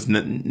 Her name was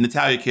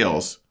Natalia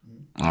Kills.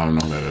 I don't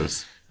know who that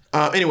is.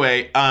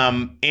 Anyway,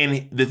 and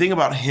the thing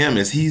about him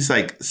is he's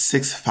like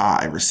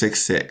 6'5" or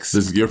 6'6". This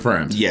is your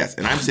friend. Yes,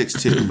 and I'm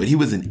 6'2", but he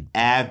was an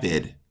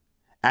avid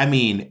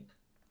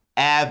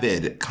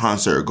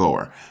concert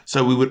goer.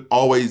 So we would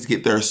always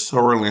get there so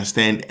early and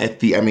stand at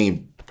the,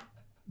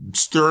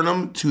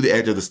 sternum to the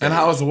edge of the stage.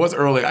 And what's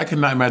early? I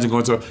cannot imagine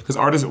going to because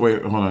artists.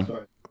 Wait, hold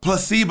on.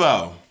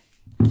 Placebo.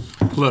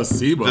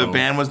 The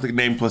band was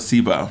named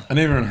Placebo. I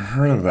never even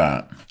heard of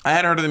that. I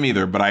hadn't heard of them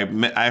either, but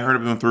I heard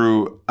of them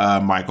through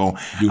Michael.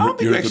 You heard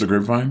through the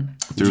grapevine?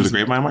 Through the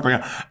grapevine, Michael,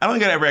 yeah. I don't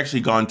think I'd ever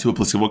actually gone to a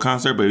Placebo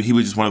concert, but he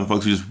was just one of the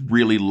folks who just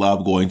really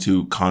loved going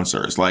to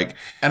concerts. And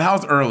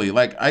how's early?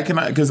 I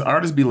cannot, because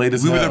artists be late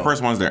as hell. We were the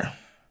first ones there.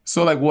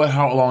 So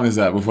how long is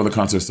that before the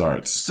concert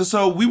starts?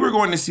 So we were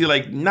going to see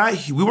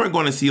we weren't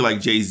going to see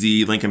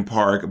Jay-Z, Linkin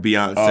Park,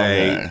 Beyonce.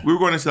 Okay. We were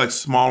going to see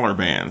smaller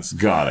bands.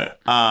 Got it.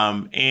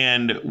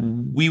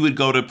 And we would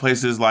go to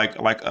places like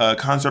a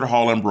concert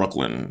hall in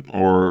Brooklyn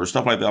or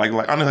stuff like that.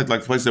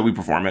 Like places that we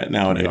perform at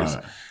nowadays.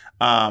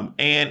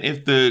 And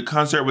if the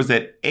concert was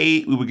at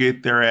 8, we would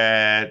get there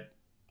at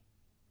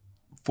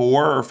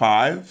 4 or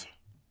 5.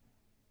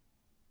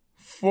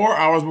 4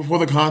 hours before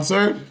the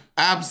concert?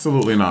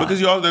 Absolutely not. Because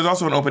there's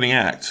also an opening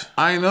act.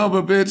 I know,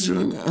 but bitch.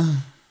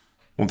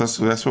 Well,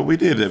 that's what we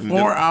did.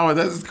 4 hours.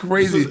 That's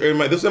crazy.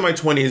 This was in my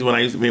 20s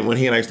when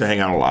he and I used to hang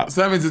out a lot.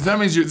 So that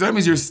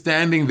means you're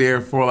standing there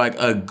for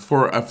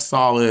a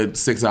solid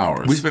 6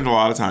 hours. We spent a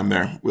lot of time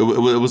there.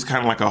 It was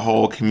kind of like a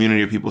whole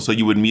community of people. So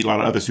you would meet a lot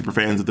of other super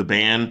fans of the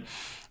band.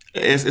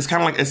 It's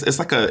kind of like it's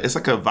like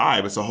a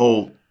vibe. It's a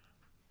whole.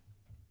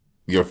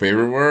 Your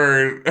favorite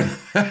word.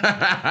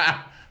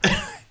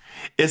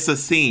 It's a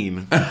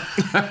scene.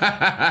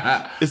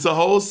 It's a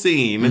whole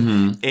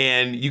scene,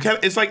 and you kind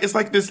of it's like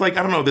this like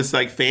I don't know this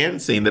like fan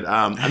scene that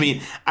I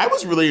mean I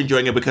was really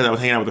enjoying it because I was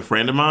hanging out with a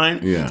friend of mine,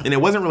 and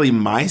it wasn't really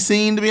my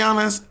scene to be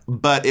honest,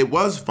 but it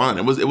was fun.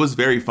 It was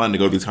very fun to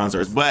go to these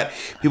concerts, but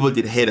people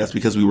did hate us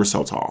because we were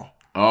so tall.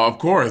 Oh, of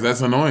course,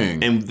 that's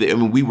annoying.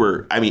 And we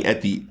were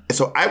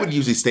so I would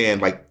usually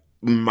stand like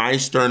my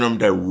sternum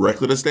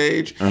directly to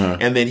stage,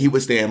 and then he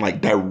would stand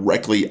like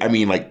directly,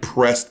 like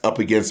pressed up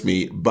against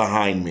me,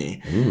 behind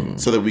me,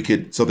 so that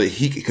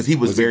because he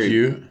was very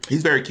cute?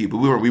 He's very cute, but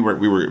we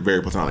were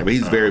very platonic, but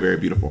he's very, very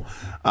beautiful.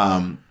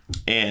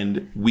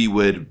 And we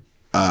would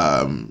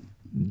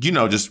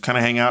just kind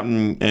of hang out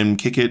and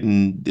kick it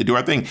and do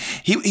our thing.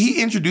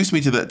 He introduced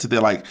me to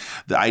the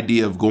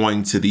idea of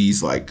going to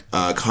these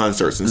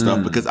concerts and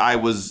stuff, because I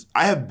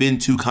have been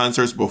to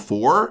concerts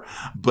before,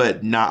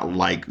 but not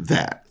like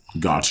that.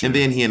 Gotcha. And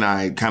then he and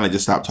I kind of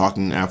just stopped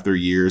talking after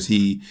years.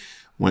 He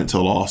went to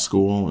law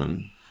school,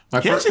 and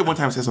he actually one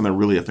time said something that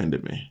really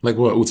offended me. Like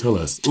what? Ooh, tell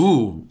us.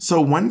 Ooh.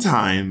 So one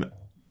time,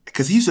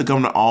 because he used to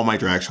come to all my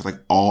drag shows, like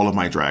all of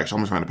my drag shows. I'm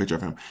just trying to picture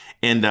of him.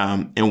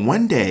 And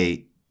one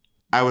day,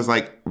 I was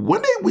like,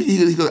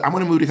 he goes, I'm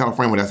going to move to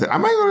California. When I said, I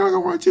might go to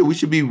California too. We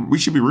should be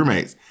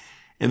roommates.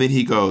 And then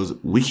he goes,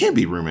 we can't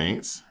be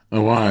roommates.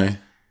 Oh, why?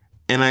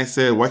 And I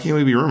said, why can't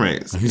we be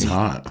roommates? He's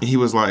hot. And he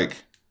was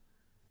like,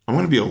 I'm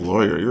going to be a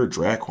lawyer. You're a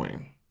drag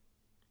queen.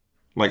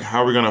 Like,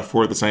 how are we going to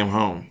afford the same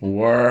home?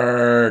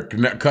 Work.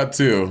 Cut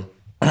two.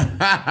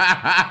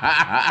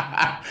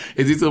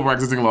 Is he still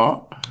practicing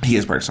law? He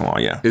is practicing law,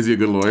 yeah. Is he a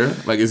good lawyer?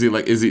 Does he? I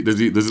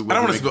don't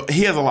want to spell.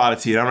 He has a lot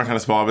of tea. I'm not trying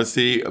to spell his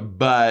tea,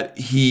 but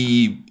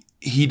he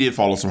did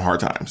follow some hard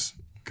times.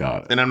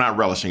 Got it. And I'm not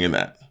relishing in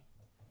that.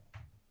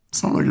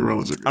 Sounds like you're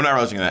relishing. I'm not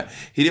relishing in that.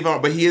 He did follow,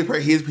 but he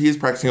is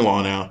practicing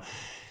law now.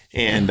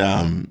 And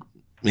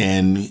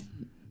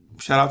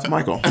shout out to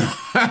Michael.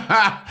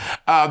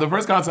 The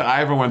first concert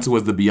I ever went to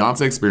was the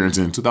Beyonce Experience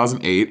in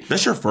 2008.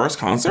 That's your first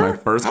concert? My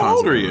first concert. How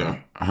old are you?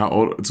 How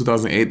old?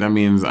 2008. That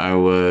means I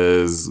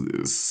was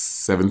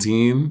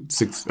 17,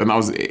 6, and I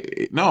was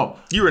 8. No,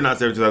 you were not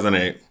there in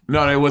 2008.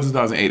 No, it was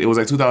 2008. It was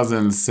like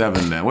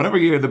 2007 then. Whatever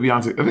year the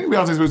Beyonce. I think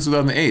Beyonce's was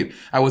 2008.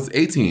 I was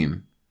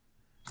 18.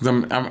 Because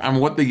I'm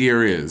what the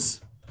year is.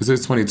 It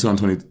says 22. I'm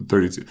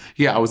 32.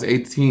 Yeah, I was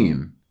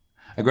 18.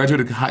 I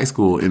graduated high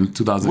school in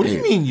 2008. What do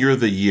you mean you're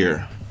the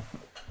year?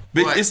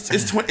 But it's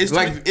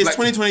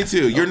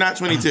 2022. You're not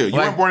 22. You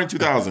weren't born in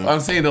 2000. I'm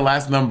saying the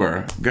last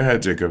number. Go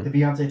ahead, Jacob. The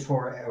Beyonce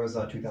tour was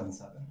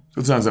 2007.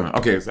 2007.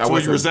 Okay, so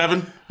you were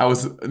 7? I'm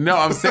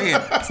saying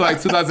so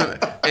like 2000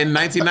 in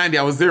 1990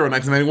 I was 0.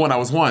 1991 I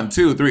was 1,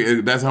 2,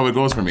 3. That's how it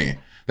goes for me.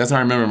 That's how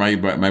I remember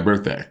my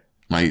birthday.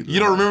 You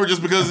don't remember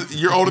just because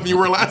you're older than you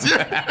were last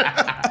year.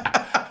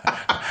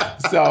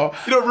 So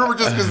you don't remember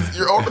just because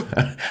you're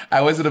older.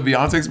 I went to the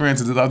Beyonce Experience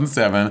in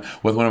 2007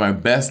 with one of my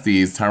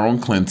besties,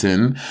 Tyrone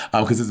Clinton,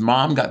 because his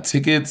mom got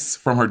tickets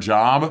from her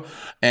job,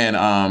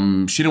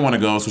 and she didn't want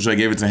to go, so I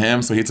gave it to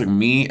him. So he took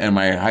me and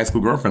my high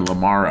school girlfriend,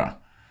 Lamara.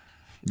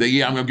 I'm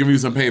going to give you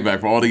some payback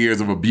for all the years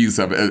of abuse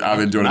I've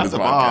enjoyed in this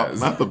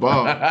podcast. Not the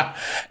bomb.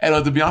 And it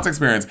was the Beyonce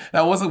Experience.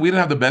 We didn't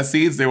have the best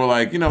seats. They were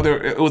like,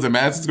 it was at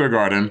Madison Square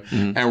Garden,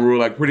 and we were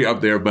like pretty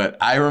up there. But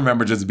I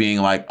remember just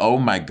being like, oh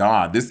my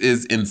God, this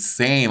is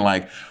insane.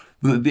 Like,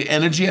 the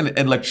energy and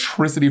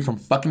electricity from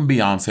fucking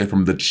Beyonce,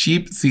 from the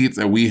cheap seats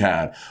that we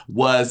had,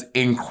 was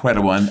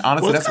incredible. And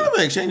honestly, that's kind of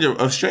an exchange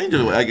of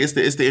strangers. Like it's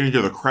the energy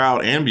of the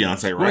crowd and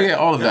Beyonce, right? Well, yeah,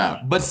 all of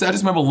that. But I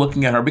just remember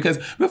looking at her because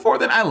before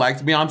then I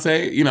liked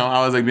Beyonce.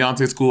 I was like,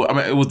 Beyonce's cool. I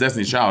mean, it was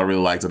Destiny's Child I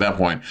really liked at that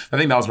point. I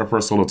think that was her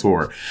first solo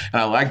tour,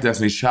 and I liked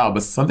Destiny's Child.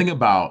 But something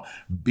about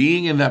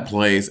being in that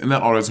place, in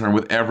that auditorium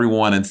with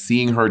everyone, and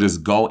seeing her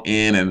just go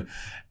in and.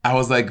 I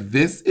was like,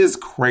 this is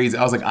crazy.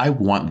 I was like, I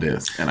want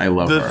this, and I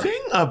love her. The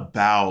thing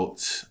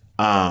about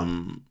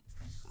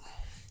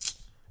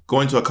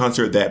going to a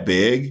concert that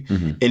big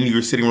and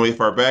you're sitting really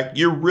far back,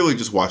 you're really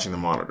just watching the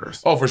monitors.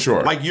 Oh, for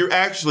sure. Like, you're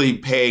actually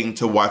paying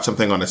to watch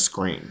something on a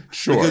screen.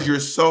 Sure. Because you're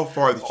so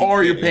far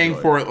that you're paying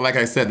for, like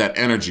I said, that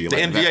energy. You're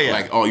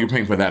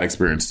paying for that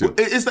experience, too.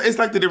 It's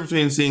like the difference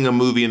between seeing a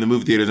movie in the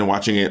movie theaters and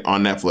watching it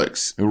on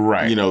Netflix.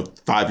 Right.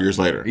 5 years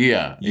later.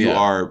 Yeah.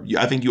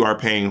 I think you are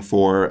paying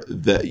for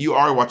you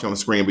are watching on the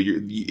screen, but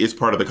it's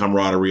part of the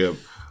camaraderie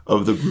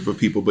of the group of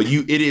people. But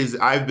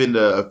I've been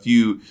to a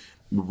few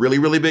really,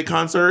 really big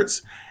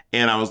concerts,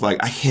 and I was like,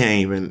 I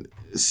can't even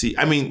see.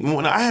 I mean,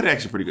 when I had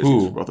actually pretty good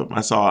seats for both of them. I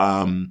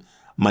saw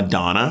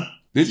Madonna.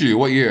 Did you?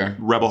 What year?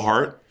 Rebel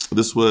Heart.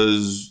 This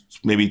was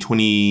maybe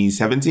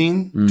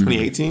 2017,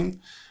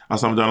 2018. I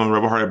saw Madonna on the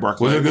Rebel Heart at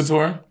Barclays. Was it a good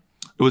tour?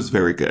 It was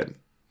very good.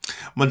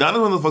 Madonna's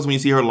one of those folks, when you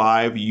see her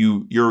live,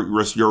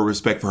 your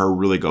respect for her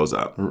really goes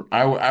up.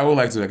 I would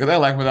like to, because I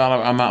like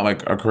Madonna. I'm not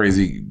like a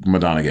crazy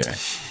Madonna guy.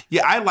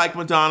 Yeah, I like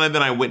Madonna.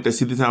 Then I went to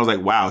see this and I was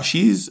like, wow,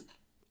 she's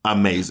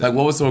amazing. Like,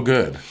 what was so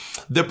good?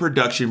 The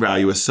production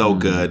value is so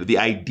good. The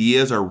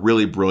ideas are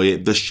really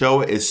brilliant. The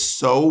show is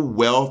so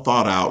well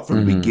thought out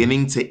from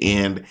beginning to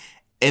end.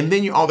 And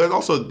then there's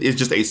also, it's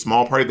just a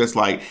small party that's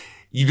like,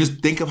 you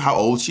just think of how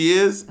old she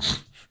is.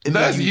 And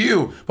That's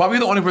you. Probably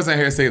the only person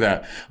here say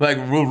that. Like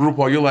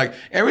RuPaul, you're like,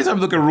 every time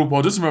you look at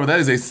RuPaul, just remember that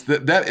is a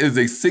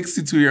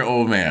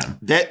 62-year-old man.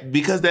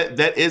 Because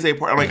that is a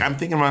part. Like, I'm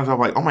thinking to myself,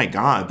 like, oh my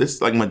God,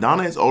 this, like,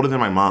 Madonna is older than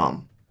my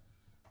mom.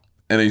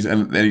 And you're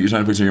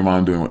trying to picture your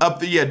mom doing what?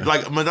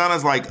 Like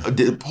Madonna's like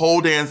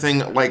pole dancing,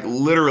 like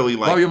literally,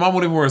 like. Oh, your mom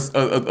wouldn't wear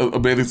a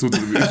bathing suit to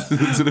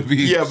the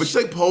beach. Yeah, but she's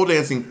like pole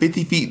dancing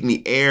 50 feet in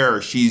the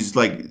air. She's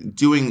like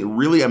doing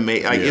really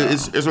amazing. Like,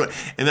 it's and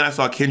then I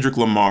saw Kendrick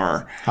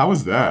Lamar. How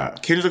was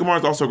that? Kendrick Lamar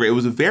is also great. It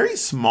was a very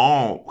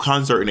small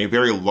concert in a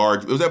very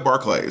large. It was at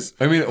Barclays.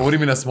 I mean, what do you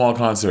mean a small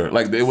concert?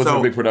 Like, it wasn't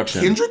a big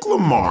production. Kendrick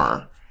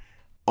Lamar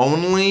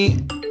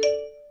only.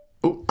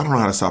 Oh, I don't know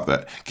how to stop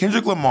that.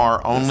 Kendrick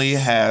Lamar only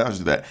has. I'll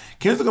just do that.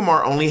 Kendrick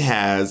Lamar only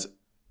has.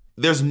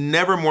 There's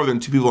never more than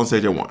 2 people on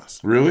stage at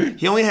once. Really?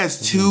 He only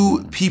has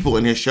 2 people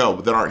in his show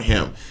that aren't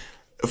him.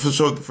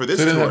 So for this,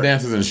 so they tour, have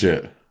dances and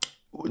shit.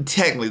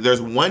 Technically, there's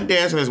one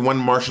dancer and there's one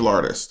martial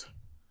artist.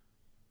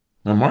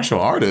 A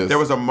martial artist? There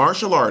was a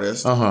martial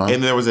artist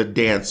and there was a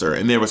dancer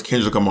and there was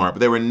Kendrick Lamar, but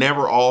they were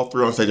never all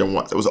 3 on stage at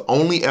once. It was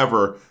only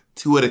ever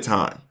 2 at a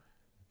time.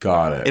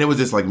 Got it. And it was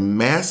this like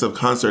massive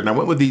concert, and I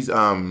went with these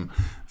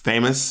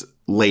famous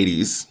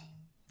ladies.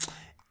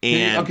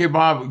 And okay,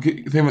 Bob,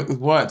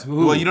 what?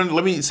 Who? Well,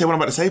 let me say what I'm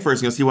about to say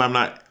first, and you'll see why I'm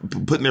not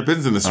putting their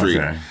business in the street.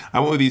 Okay.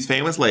 I went with these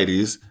famous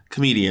ladies,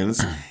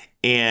 comedians,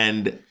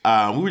 and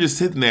we were just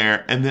sitting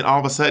there, and then all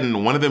of a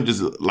sudden, one of them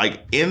just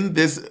like in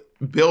this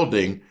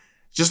building,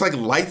 just like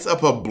lights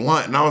up a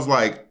blunt, and I was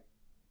like,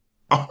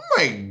 oh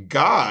my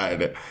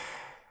God.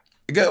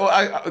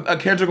 A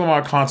Kendrick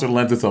Lamar concert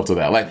lends itself to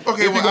that. Like,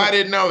 okay, well, I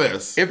didn't know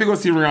this. If you go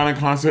see Rihanna in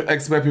concert,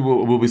 expect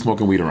people will be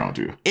smoking weed around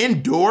you.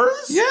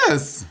 Indoors?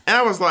 Yes. And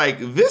I was like,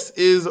 this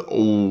is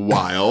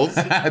wild.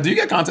 Do you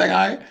get contact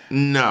high?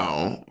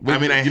 No. But I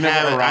mean, I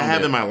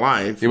have in my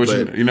life. Yeah, but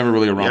you're never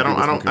really around.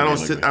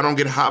 I don't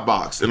get hot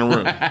boxed in a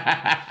room.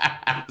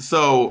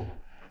 So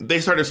they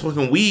started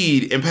smoking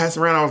weed and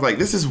passing around. I was like,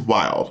 this is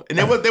wild. And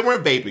they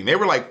weren't vaping. They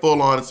were like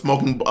full on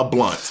smoking a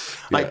blunt.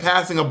 Like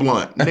passing a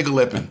blunt, nigga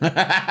lipping. But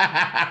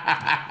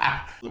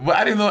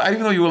I didn't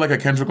know you were like a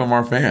Kendrick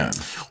Lamar fan.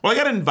 Well, I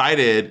got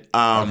invited,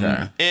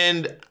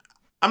 and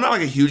I'm not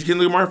like a huge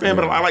Kendrick Lamar fan,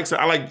 but I like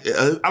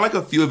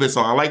a few of his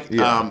songs. I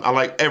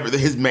like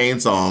his main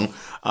song,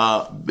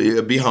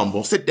 "Be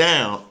Humble." Sit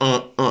down,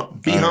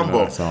 be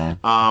humble.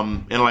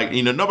 And like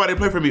nobody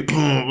play for me.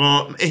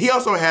 And he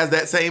also has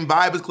that same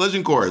vibe as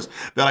Collision Course,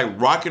 that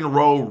like rock and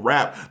roll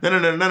rap. Maybe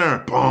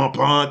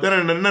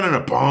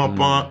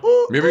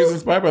he was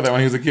inspired by that when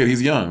he was a kid.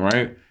 He's young,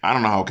 right? I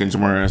don't know how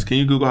Kendrick Lamar is. Can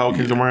you Google how old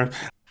KendrickLamar is?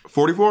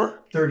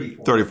 44?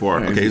 34. 34.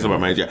 Okay, he's about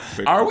my age. Yeah.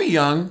 Are we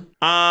young?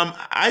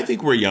 I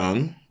think we're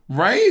young.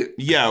 Right?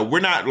 Yeah, we're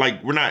not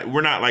like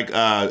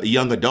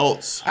young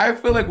adults. I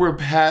feel like we're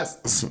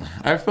past.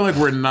 I feel like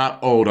we're not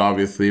old,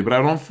 obviously, but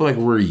I don't feel like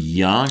we're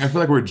young. I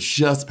feel like we're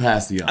just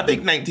past young. I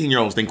think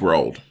 19-year-olds think we're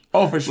old.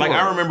 Oh, for sure. Like,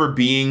 I remember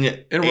being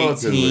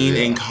 18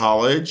 in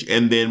college,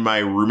 and then my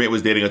roommate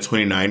was dating a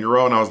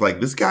 29-year-old, and I was like,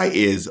 this guy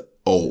is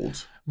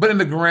old. But in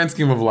the grand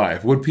scheme of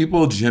life, would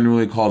people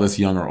generally call this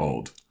young or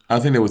old? I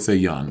think they would say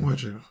young.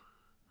 Would you?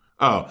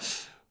 Oh.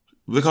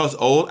 Because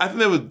old, I think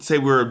they would say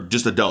we're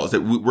just adults,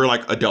 that we're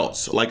like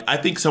adults. Like, I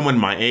think someone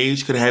my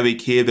age could have a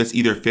kid that's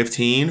either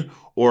 15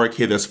 or a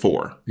kid that's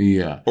 4.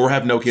 Yeah. Or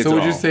have no kids at all.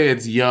 So would you say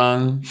it's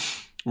young?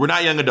 We're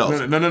not young adults.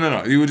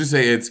 No. You would just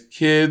say it's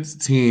kids,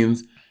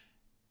 teens,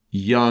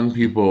 young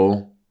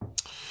people.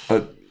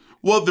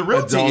 Well, the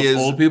real tea is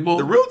old people.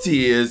 The real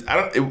tea is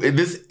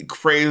this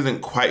phrase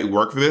doesn't quite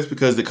work for this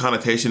because the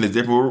connotation is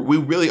different. We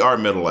really are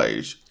middle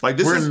aged. Like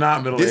we're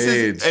not middle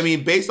aged. I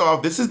mean, based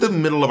off this is the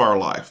middle of our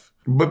life.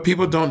 But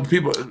people.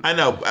 I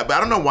know, but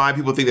I don't know why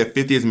people think that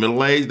 50 is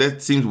middle age.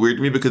 That seems weird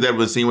to me because that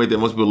would insinuate that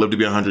most people live to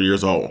be 100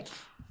 years old.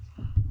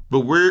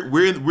 But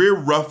we're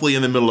roughly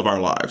in the middle of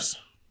our lives.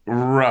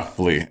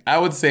 Roughly, I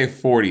would say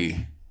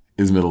 40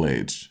 is middle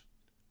aged.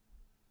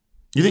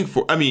 You think?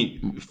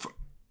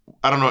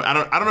 I don't know. I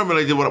don't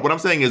know. What I'm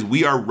saying is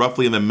we are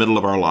roughly in the middle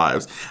of our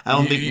lives. I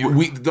don't think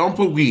we don't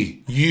put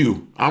we.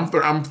 You. I'm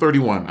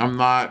 31. I'm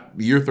not.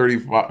 You're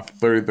 35.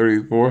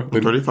 34. I'm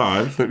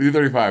 35. You're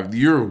 35.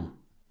 You.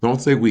 Don't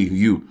say we.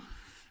 You.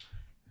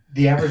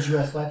 The average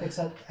U.S. life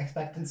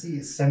expectancy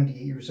is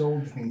 78 years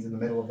old, which means in the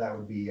middle of that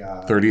would be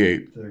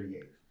 38.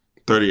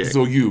 38.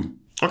 So you.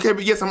 Okay,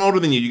 but yes, I'm older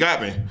than you. You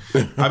got me.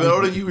 I've been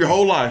older than you your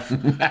whole life. You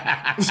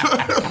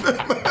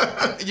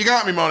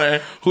got me,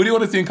 Monet. Who do you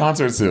want to see in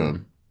concert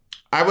soon?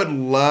 I would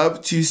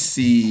love to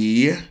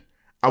see.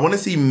 I want to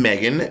see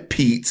Megan,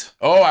 Pete.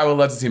 Oh, I would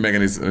love to see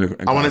Megan.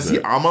 I want to see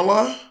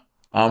Amala.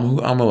 Who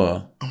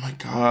Amala? Oh my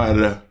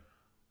God.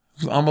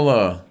 Who's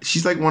Amala?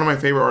 She's like one of my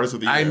favorite artists of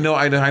the year.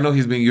 I know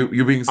he's being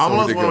you're being so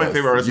Amala's ridiculous. one of my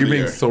favorite artists You're of the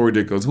being year. so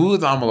ridiculous. Who is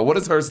Amala? What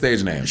is her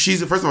stage name?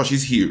 She's first of all,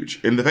 she's huge.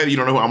 And the fact that you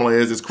don't know who Amala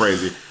is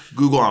crazy.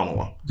 Google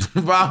Amala.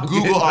 Bob,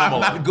 Google I'm Amala.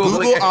 not Google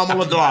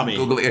Amala Dalami.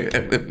 Googling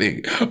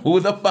anything.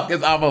 Who the fuck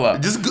is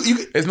Amala? You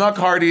can It's not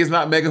Cardi. It's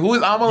not Megan. Who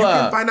is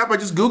Amala? find out by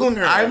just Googling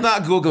her. I'm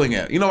not Googling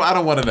it. You know, I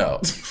don't want to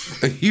know.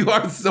 You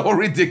are so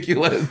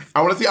ridiculous.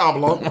 I want to see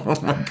Amala.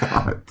 Oh my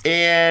God.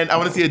 And I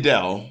want to see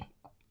Adele.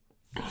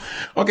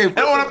 Okay.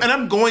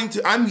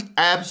 I'm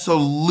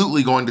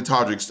absolutely going to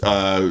Todrick's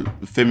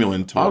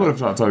Femulin tour. I would have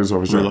talked to her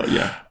for sure.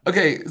 Yeah.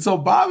 Okay, so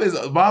Bob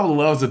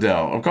loves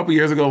Adele. A couple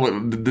years ago,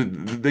 when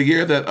the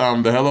year that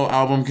the Hello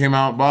album came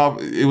out, Bob,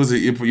 it was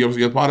your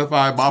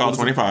Spotify. Bob Called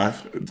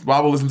 25.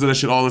 Bob will listen to that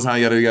shit all the time.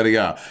 Yada yada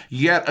yada.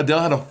 Yet Adele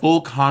had a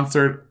full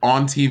concert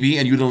on TV,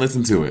 and you didn't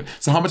listen to it.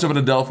 So how much of an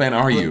Adele fan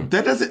are you?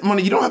 That doesn't,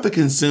 money. You don't have to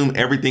consume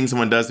everything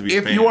someone does to be a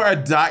If fan. you are I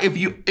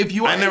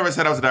I never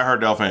said I was a diehard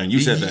Adele fan. You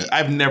said that.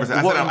 I've never said.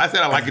 I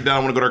said I like Adele. I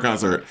want to go to her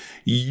concert.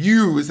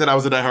 You said I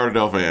was a diehard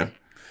Adele fan.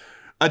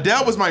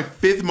 Adele was my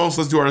 5th most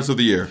listened to artist of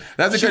the year.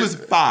 She was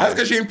 5. That's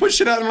because she ain't put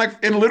shit out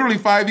in literally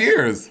 5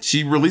 years.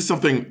 She released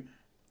something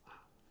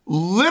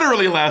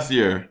literally last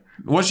year.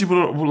 What she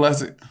put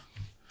last?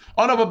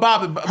 Oh no, but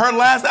Bob, Her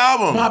last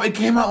album. Bob, it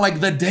came out like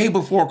the day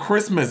before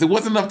Christmas. It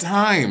wasn't enough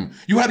time.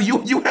 You had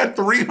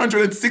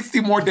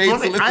 360 more days to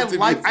listen to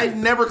music. I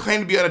never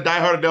claimed to be a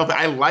diehard Adele fan.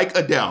 I like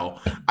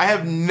Adele. I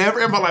have never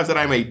in my life said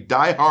I'm a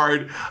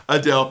diehard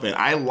Adele fan.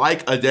 I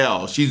like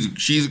Adele.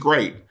 She's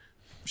great.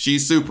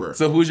 She's super.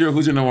 So who's your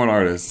number one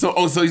artist? So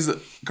he's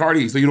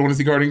Cardi. So you don't want to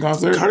see Cardi in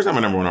concert? Cardi's not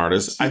my number one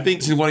artist. I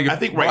think she's one of your. I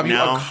think right Bob, you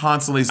now are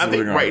constantly. I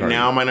think right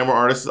now my number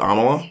one artist is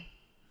Amala.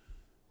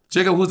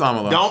 Jacob, who's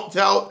Amala? Don't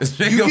tell.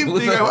 Jacob, You can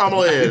figure out who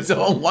Amala is. I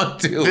don't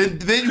want to.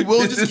 Then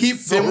we'll This just is keep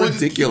so we'll just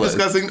keep ridiculous.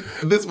 discussing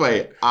this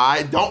way.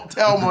 I don't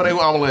tell Monet who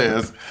Amala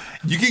is.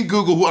 You can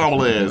Google who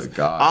Amala is.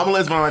 God.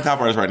 Amala is one of my top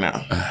artists right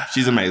now.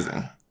 She's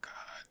amazing.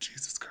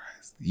 Jesus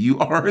Christ, you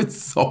are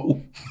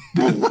so.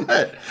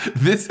 What?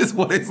 This is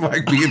what it's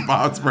like being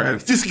Bob's friend.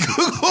 Just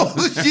Google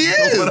who she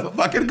is. I'm gonna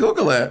fucking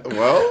Google it.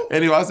 Well,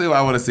 Anyway, I'll say what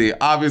I want to see.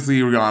 Obviously,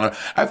 Rihanna.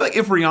 I feel like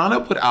if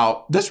Rihanna put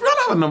out, does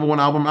Rihanna have a number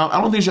one album out?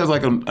 I don't think she has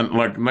like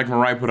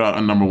Mariah put out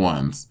a number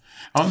ones.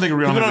 I don't think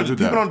Rihanna would do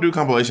that. people don't do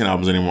compilation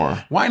albums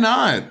anymore Why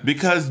not?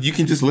 because you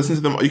can just listen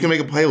to them. You can make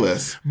a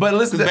playlist. But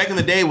listen, Because back in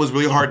the day, it was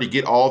really hard to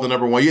get all the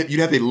number one. You'd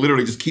have to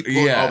literally just keep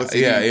pulling all the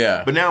CDs.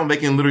 yeah. But now they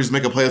can literally just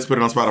make a playlist, put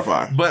it on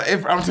Spotify. But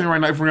if I'm telling you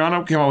right now, if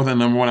Rihanna came out with a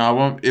number one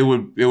album, it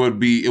would.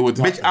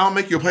 Bitch, I'll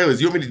make you a playlist.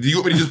 Do you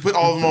want me to just put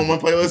all of them on one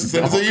playlist and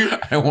send it to you?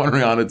 I want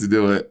Rihanna to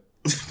do it.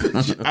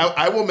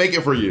 I will make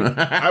it for you.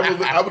 I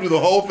will do the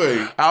whole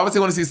thing. I obviously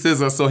want to see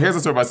SZA. So here's the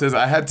story about SZA.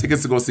 I had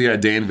tickets to go see her a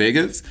day in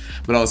Vegas,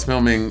 but I was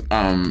filming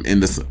oh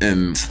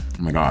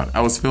my God, I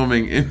was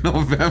filming in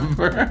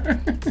November.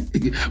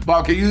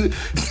 Bob, can you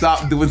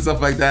stop doing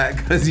stuff like that?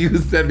 Because you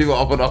set me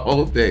off on the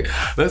whole thing.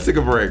 Let's take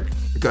a break.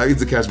 I need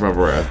to catch my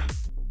breath.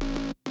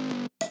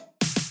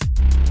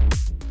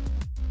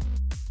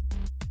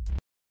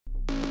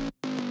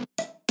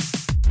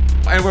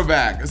 And we're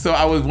back. So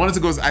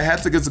I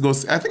had tickets to go.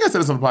 I think I said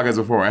this on the podcast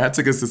before. I had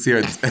tickets to see her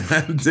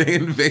a day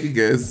in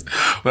Vegas,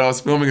 but I was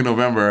filming in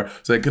November,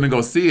 so I couldn't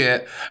go see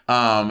it.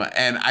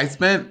 And I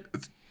spent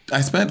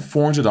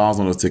 $400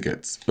 on those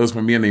tickets. It was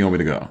for me and Naomi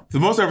to go. The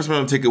most I ever spent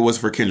on a ticket was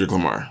for Kendrick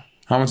Lamar.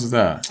 How much is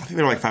that? I think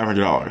they were like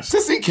 $500.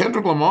 To see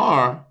Kendrick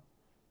Lamar.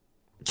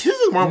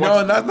 Kendrick Lamar.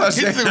 No, that's not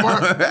Kendrick shade.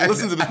 Lamar.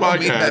 Listen to this I don't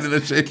mean that in a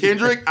podcast. shade.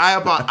 Kendrick,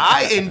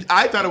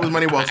 I thought it was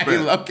money well I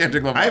spent. love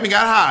Kendrick Lamar. I even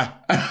got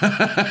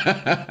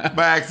high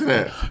by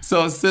accident.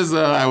 So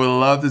SZA, I would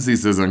love to see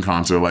SZA in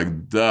concert.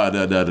 Like da.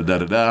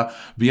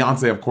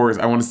 Beyonce, of course,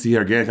 I want to see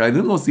her again. I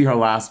didn't go see her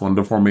last one,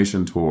 the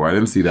Formation tour. I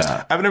didn't see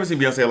that. I've never seen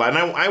Beyonce live,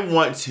 and I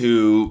want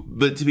to,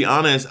 but to be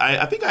honest,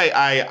 I think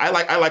I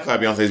like a lot of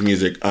Beyonce's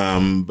music.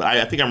 But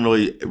I think I'm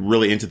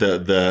really into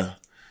the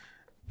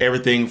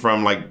everything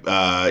from like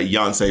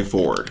Beyonce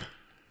Forward.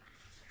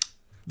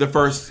 The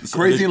first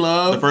Crazy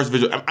Love? The first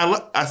visual.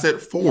 I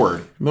said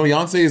Forward. No,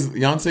 Beyonce is.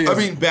 I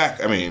mean back.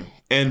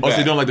 And Oh, so back.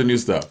 you don't like the new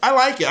stuff? I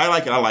like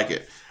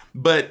it.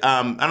 But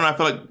I don't know. I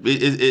feel like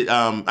it.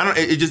 I don't.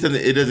 It just doesn't.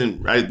 It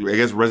doesn't. I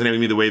guess resonate with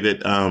me the way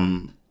that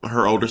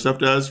her older stuff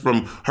does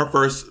from her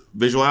first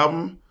visual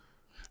album.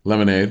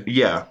 Lemonade.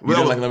 Yeah, You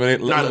didn't like Lemonade?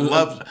 No, I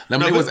loved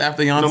Lemonade was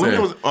after Beyonce. No, Lemonade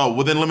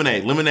was, then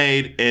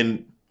Lemonade,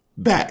 and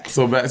back.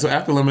 So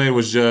after Lemonade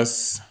was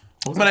just.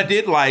 But I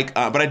did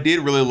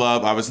really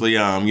love, obviously,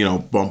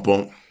 bump,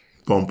 bump,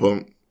 bump,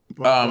 bump.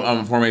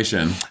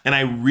 Formation. And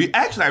I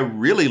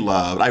really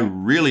loved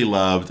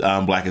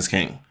Black is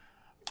King.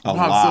 A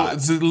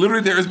lot. So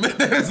literally, there's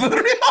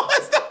literally all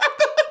that stuff.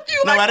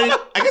 I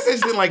guess I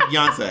just didn't like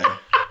Beyonce.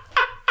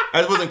 I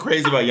just wasn't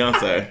crazy about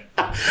Beyonce.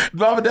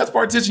 No, but that's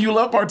Partition. You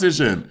love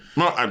Partition.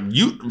 No,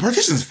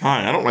 Partition's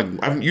fine. I don't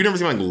like. You never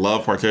seen me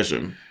love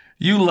Partition.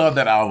 You love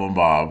that album,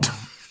 Bob.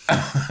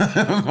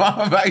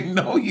 Mom, I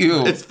know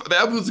you.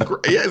 That was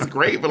great. Yeah, it's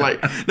great, but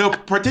like, no,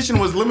 Partition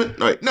was no.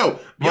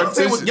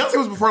 Beyonce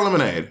was before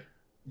Lemonade.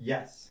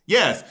 Yes.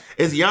 Yes,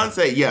 it's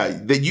Beyonce. Yeah,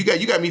 that you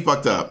got me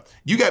fucked up.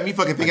 You got me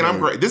fucking thinking I'm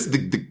great. This is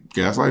the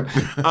gaslight.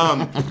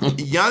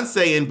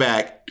 Beyonce and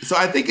back. So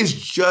I think it's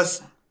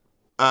just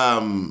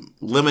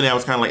Lemonade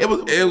was kind of like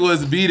it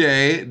was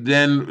B-Day,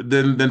 then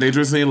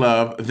Dangerously in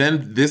Love,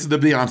 then this is the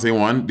Beyonce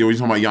one. We're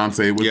talking about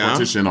Beyonce with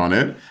Partition on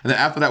it, and then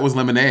after that was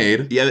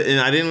Lemonade. Yeah,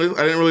 and I didn't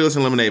really listen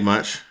to Lemonade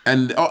much.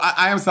 And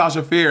I Am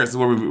Sasha Fierce is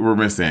what we're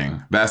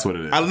missing. That's what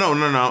it is. No.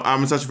 I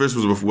Am Sasha Fierce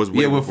was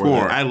way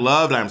before that. I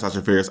loved I Am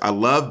Sasha Fierce. I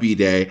love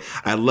B-Day.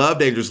 I love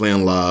Dangerously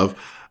in Love.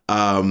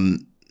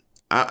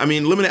 I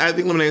mean, Lemonade. I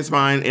think Lemonade is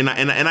fine, and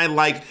I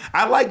like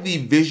the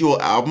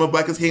visual album of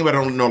Black is King, but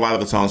I don't know a lot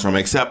of the songs from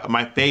it, except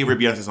my favorite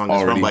Beyonce song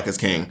is from Black is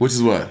King, which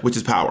is what? Which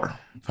is Power.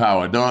 Which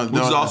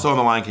is also on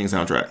the Lion King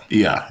soundtrack.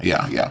 Yeah.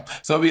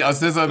 So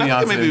since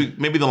Beyonce,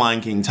 maybe the Lion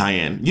King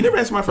tie-in. You never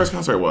asked what my first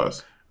concert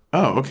was.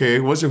 Oh, okay.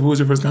 Who was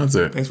your first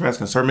concert? Thanks for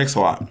asking. Sir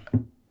Mix-a-Lot.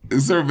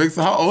 Sir Mix,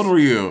 how old were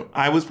you?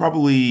 I was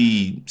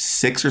probably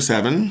 6 or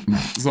 7.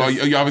 So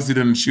you obviously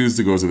didn't choose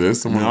to go to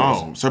this.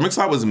 No. Sir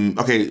Mix-a-Lot was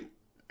okay.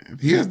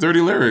 He has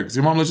dirty lyrics.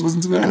 Your mom let you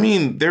listen to that? I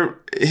mean,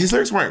 his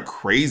lyrics weren't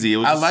crazy. It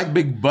was I like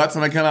big butts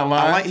and I cannot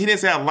lie. He didn't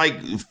say I like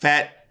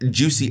fat,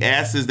 juicy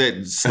asses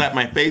that slap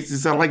my face. He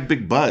said I like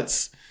big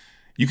butts.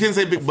 You couldn't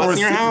say big butts in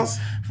your house?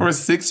 For a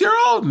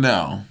 6-year-old?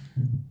 No.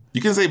 You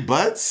can say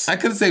butts? I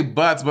couldn't say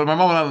butts, but my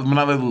mom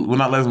would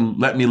not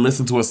let me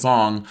listen to a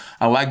song.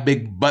 I like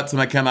big butts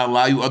and I cannot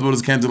lie. You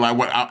others can't do like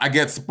what I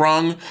get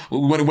sprung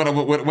when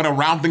a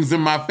round thing's in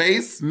my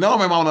face. No,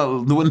 my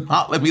mom would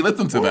not let me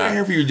listen to that. I'm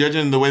here for you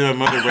judging the way my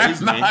mother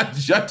raised me. I'm not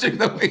judging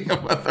the way your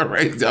mother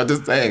raised you. I'm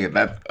just saying it.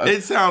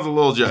 It sounds a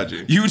little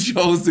judgy. You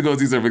chose to go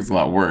see Sir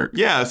Mix-a-Lot work.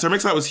 Yeah, Sir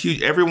Mix-a-Lot was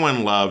huge.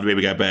 Everyone loved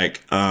Baby Got Back.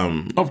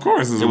 Of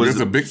course, it's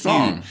a big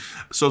song.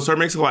 So Sir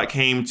Mix-a-Lot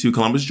came to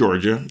Columbus,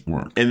 Georgia,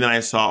 and then I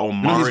saw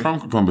Omari. No, he's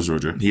from Columbus,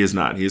 Georgia. He is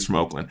not. He is from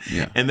Oakland.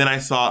 Yeah. And then I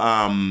saw,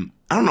 I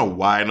don't know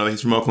why I know that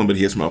he's from Oakland, but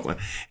he is from Oakland.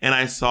 And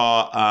I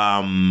saw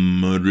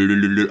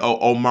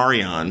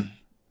Omarion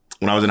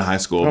when I was in high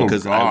school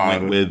because I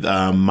went with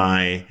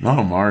my... Oh,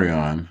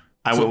 Omarion.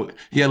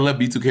 He had left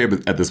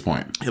B2K at this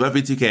point. He left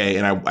B2K,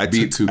 and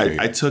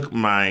I took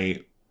my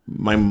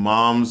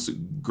mom's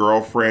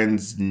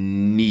girlfriend's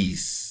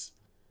niece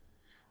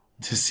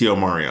to see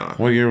Omarion.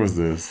 What year was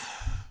this?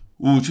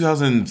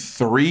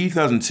 2003,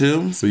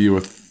 2002. So you were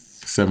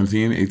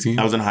 17, 18?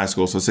 I was in high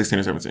school, so 16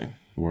 or 17.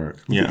 Work.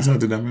 Yeah. So I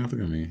did that math.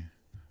 Look at me.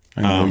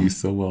 I know you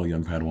so well,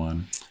 young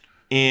Padawan.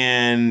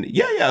 And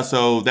yeah.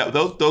 So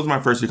those were my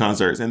first 2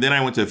 concerts, and then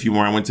I went to a few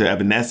more. I went to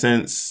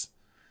Evanescence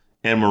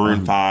and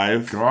Maroon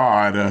 5.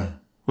 God.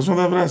 What's wrong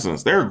with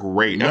Evanescence? They're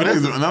great.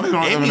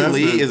 Amy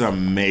Lee is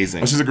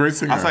amazing. Oh, she's a great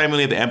singer. I saw Amy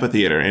Lee at the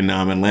Amphitheater in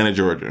Atlanta,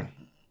 Georgia,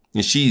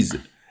 and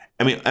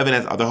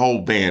Evanescence. The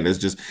whole band is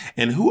just.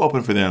 And who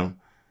opened for them?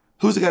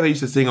 Who's the guy that used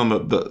to sing on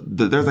the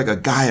there's like a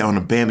guy on a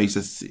band that used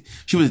to sing.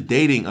 She was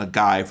dating a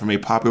guy from a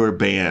popular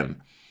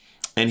band.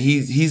 And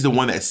he's the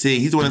one that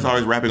sings. He's the one that's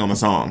always rapping on the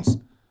songs.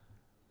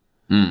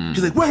 Mm.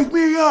 He's like, wake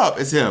me up.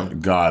 It's him.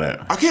 Got it.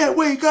 I can't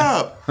wake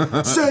up.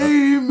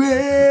 Save me.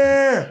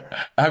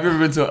 Have you ever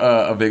been to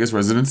a Vegas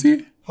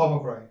residency? Paul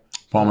McCroy.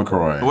 Paul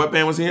McCroy. What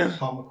band was he in?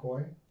 Paul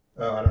McCoy.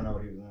 Oh, I don't know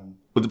what he was in.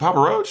 With the Papa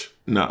Roach?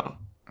 No.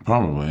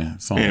 Probably.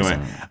 Anyway,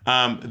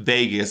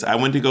 Vegas. I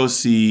went to go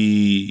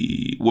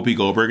see Whoopi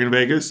Goldberg in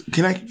Vegas.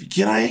 Can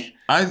I?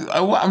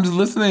 I'm just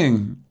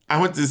listening.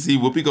 I went to see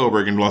Whoopi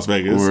Goldberg in Las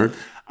Vegas. Work.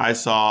 I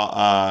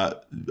saw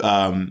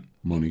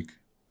Monique.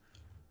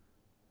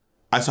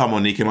 I saw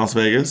Monique in Las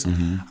Vegas.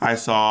 Mm-hmm. I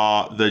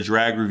saw the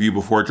drag review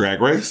before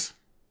Drag Race.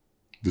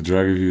 The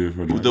drag review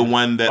before Drag Race. The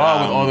one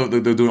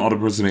that they're doing all the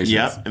impersonations.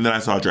 Yeah, and then I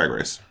saw Drag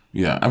Race.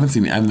 Yeah, I've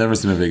never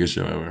seen a Vegas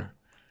show ever.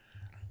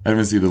 I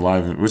haven't seen the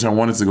live, which I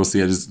wanted to go see.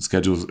 It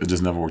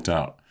just never worked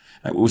out.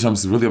 Which I'm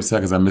really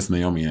upset because I miss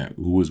Naomi, I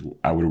would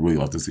really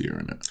love to see her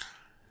in it.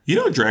 You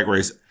know, Drag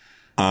Race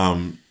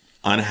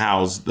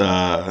unhoused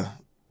the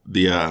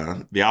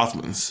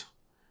Osmonds.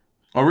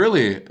 Oh,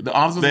 really? The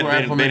Osmonds they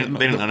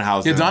didn't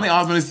unhouse them. Yeah, Donny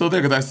Osmond is still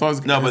there because I saw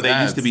his No, but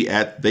they used to be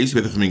at the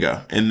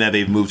Flamingo, and then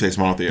they've moved to a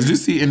small theater. Did you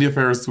see India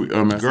Ferris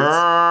message? Girl,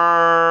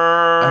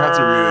 I had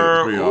to read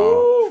it for y'all.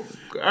 Ooh,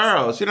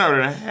 girl, she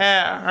never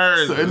had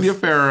hers. So India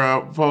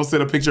Ferris posted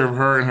a picture of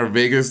her in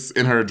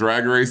her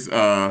Drag Race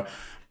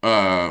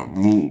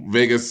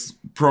Vegas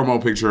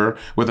promo picture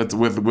with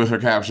her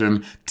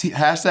caption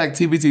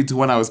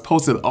 #TBT21. I was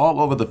posted all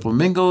over the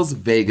Flamingos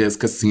Vegas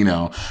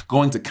casino,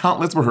 going to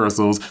countless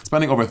rehearsals,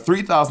 spending over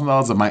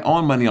 $3,000 of my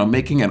own money on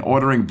making and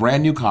ordering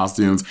brand new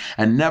costumes,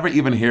 and never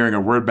even hearing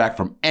a word back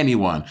from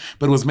anyone.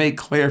 But it was made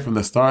clear from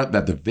the start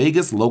that the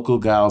Vegas local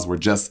gals were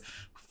just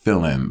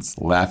fill-ins.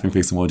 Laughing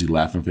face emoji,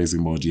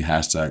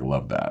 #,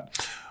 love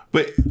that.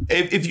 But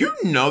if you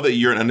know that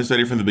you're an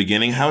understudy from the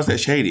beginning, how is that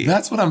shady?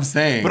 That's what I'm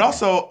saying. But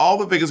also, all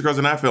the Vegas girls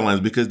are not fill-ins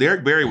because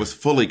Derek Barry was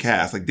fully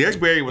cast. Like Derek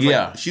Barry was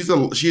like, she's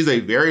a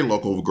very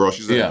local girl.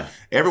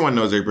 Everyone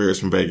knows Derek Barry is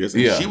from Vegas.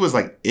 And she was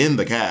like in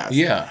the cast.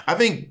 Yeah. I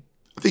think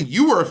I think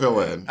you were a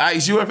fill-in.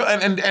 She were,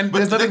 and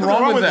there's nothing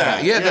wrong with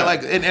that. Yeah, Yeah.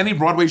 like in any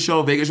Broadway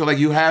show, Vegas show, like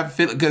you have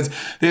because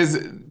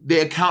they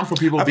account for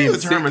people I being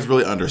think the term sick. is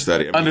really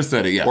understudy. I mean,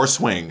 Understudy, yeah. Or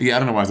swing. Yeah, I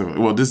don't know why I said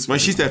well this. When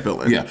she said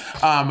fill-in.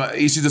 Yeah,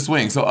 she's a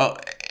swing. So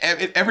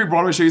every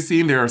Broadway show you've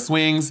seen, there are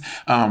swings.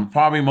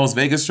 Probably most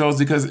Vegas shows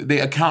because they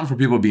account for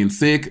people being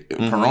sick,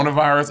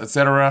 coronavirus,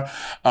 etc.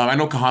 I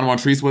know Kahana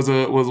Montrese was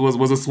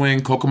a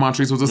swing. Coco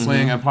Montrese was a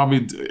swing, and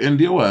probably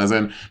India was.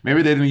 And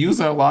maybe they didn't use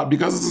her a lot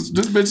because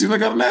this bitch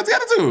got a nasty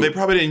attitude. They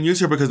probably didn't use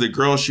her because the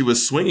girl she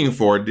was swinging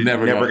for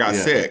never got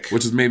sick.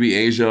 Which is maybe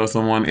Asia or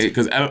someone.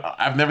 Because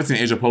I've never seen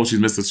Asia post. She's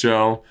missed a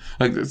show.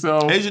 Like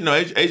so.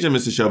 Asia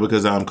missed the show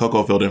because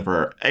Coco filled in for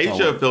her.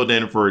 Asia filled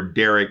in for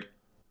Derek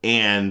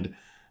and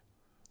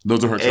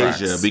those are her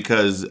tracks. Asia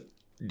because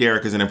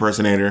Derek is an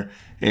impersonator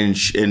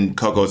and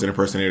Coco is an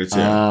impersonator too.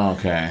 Oh,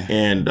 okay.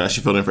 And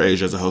she filled in for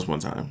Asia as a host one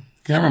time.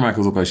 Cameron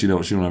Michaels look like she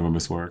don't ever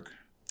miss work.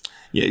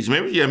 Yeah,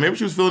 maybe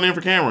she was filling in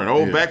for Cameron.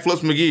 Oh, backflips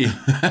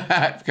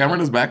McGee. Cameron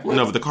does backflips?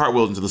 No, but the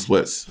cartwheels into the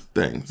splits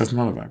things. That's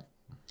not a back.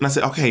 And I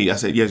said, okay. I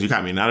said, yes, you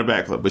got me. Not a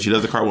backflip, but she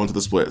does the cartwheel into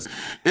the splits.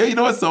 Yeah, you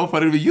know what's so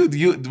funny to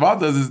me? Bob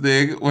does this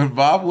thing when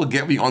Bob will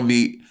get me on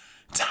the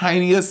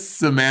tiniest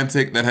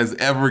semantic that has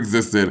ever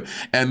existed,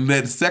 and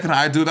then second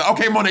I do that,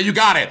 okay, Monet, you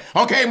got it.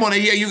 Okay, Monet,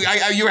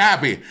 yeah, you're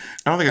happy.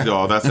 I don't think I do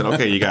all that. I said,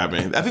 okay, you got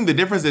me. I think the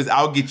difference is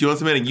I'll get you on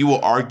something and you will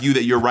argue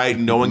that you're right,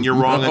 knowing you're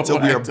wrong until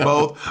we are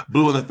both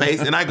blue in the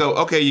face, and I go,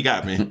 okay, you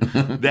got me.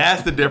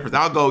 That's the difference.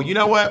 I'll go, you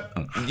know what?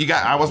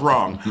 I was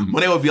wrong.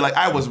 Monet would be like,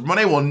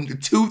 Monet will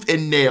tooth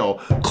and nail,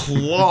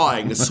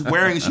 clawing,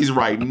 swearing she's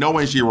right,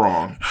 knowing she's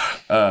wrong.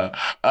 Have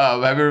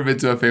you ever been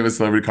to a famous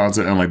celebrity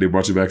concert and like they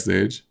brought you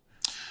backstage?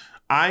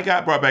 I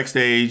got brought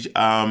backstage when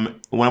I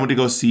went to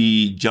go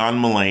see John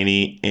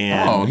Mulaney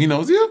and... Oh, he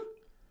knows you?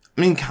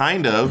 I mean,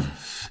 kind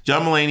of.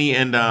 John Mulaney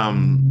and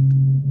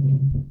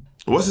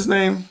what's his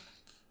name?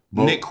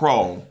 Nick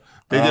Kroll.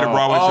 They did a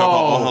Broadway show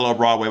called Oh Hello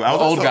Broadway. I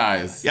was Old also,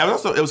 guys. Yeah,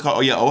 it was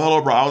called Oh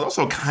Hello Broadway. I was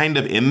also kind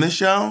of in the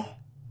show.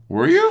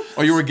 Were you?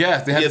 Or you were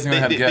guests? They had Yes,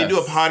 they do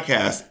a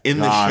podcast in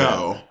the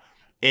show,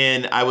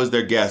 and I was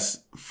their guest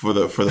for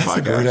the podcast. That's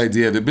a great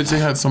idea. The bitch, they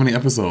had so many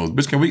episodes.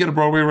 Bitch, can we get a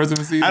Broadway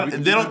residency?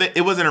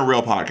 It wasn't a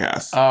real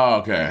podcast. Oh,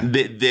 okay.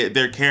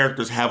 Their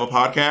characters have a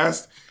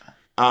podcast.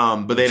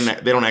 But they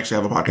don't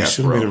actually have a podcast.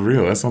 Should have made it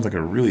real. That sounds like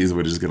a really easy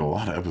way to just get a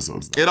lot of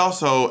episodes. It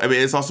also,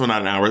 it's also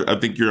not an hour. I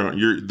think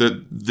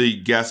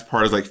the guest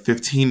part is like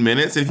 15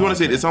 minutes. And if you want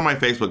to see it, it's on my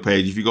Facebook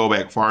page. If you go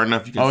back far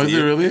enough, you can see it. Oh, is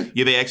it really?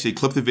 Yeah, they actually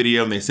clip the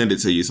video and they send it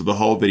to you. So the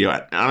whole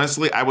video.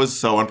 Honestly, I was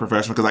so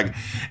unprofessional because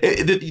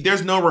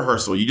there's no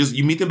rehearsal.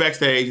 You meet them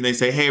backstage and they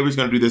say, hey, we're just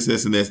gonna do this,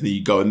 this, and this, and then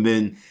you go, and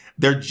then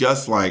they're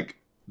just like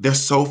they're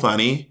so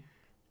funny.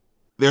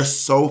 They're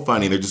so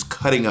funny. They're just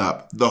cutting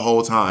up the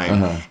whole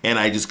time. And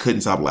I just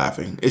couldn't stop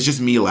laughing. It's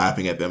just me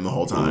laughing at them the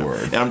whole time.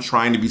 And I'm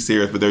trying to be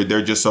serious, but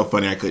they're just so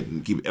funny I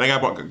couldn't keep it. And I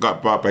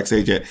got brought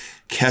backstage at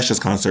Kesha's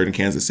concert in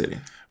Kansas City.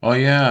 Oh,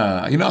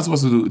 yeah. You know, I was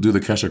supposed to do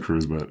the Kesha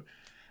cruise, but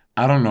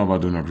I don't know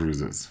about doing no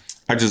cruises.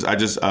 I just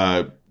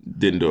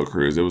didn't do a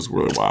cruise. It was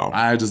really wild.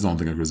 I just don't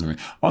think a cruise for me.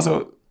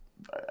 Also,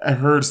 I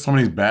heard so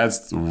many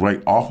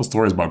awful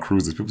stories about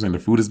cruises. People saying the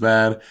food is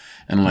bad,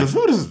 and like the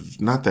food is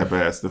not that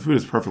bad. The food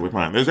is perfectly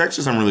fine. There's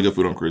actually some really good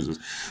food on cruises.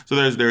 So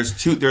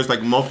there's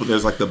like multiple.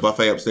 There's like the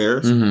buffet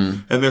upstairs,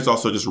 and there's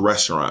also just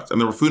restaurants.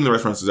 And the food in the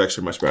restaurants is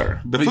actually much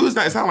better. The food is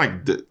not. It's not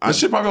like this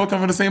shit probably all come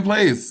from the same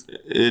place. But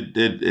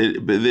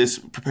it's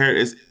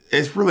prepared.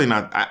 It's really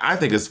not. I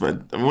think it's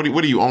fun. I mean,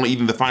 what are you only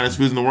eating the finest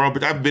foods in the world?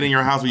 But I've been in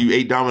your house where you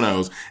ate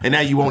Domino's, and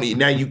now you won't eat.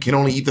 Now you can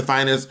only eat the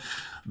finest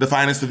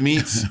of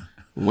meats.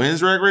 Wins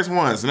Drag Race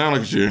once. Now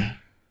look at you.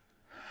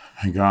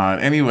 My God.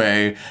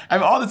 Anyway, I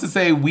mean, all this to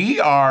say,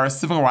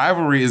 Civil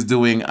Rivalry is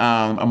doing a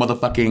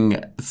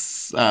motherfucking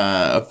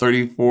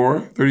 34,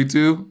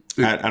 32.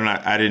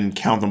 I didn't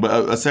count them,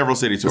 but a several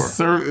city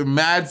tour.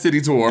 Mad city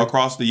tour.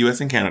 Across the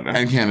U.S. and Canada.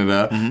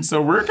 Mm-hmm. So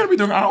we're going to be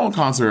doing our own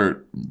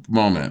concert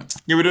moment.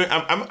 Yeah, we're doing, so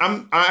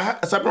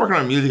I've been working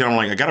on music and I'm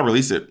like, I got to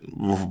release it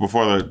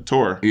before the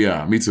tour.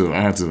 Yeah, me too.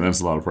 That's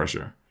a lot of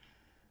pressure.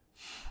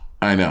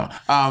 I know.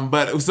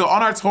 But so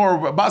on our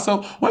tour,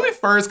 so when we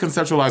first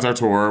conceptualized our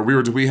tour,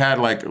 we had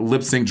like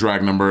lip sync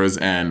drag numbers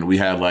and we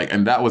had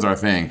and that was our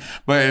thing.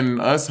 But in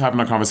us having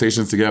our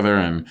conversations together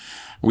and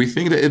we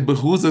think that it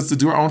behooves us to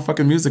do our own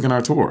fucking music in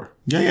our tour.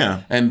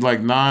 Yeah. And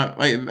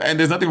and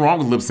there's nothing wrong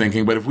with lip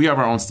syncing, but if we have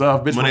our own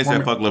stuff, bitch, when they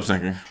said fuck lip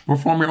syncing,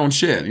 perform your own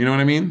shit. You know what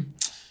I mean?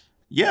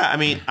 Yeah, I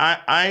mean,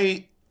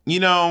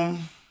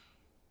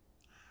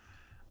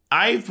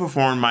 I've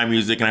performed my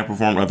music and I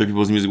performed other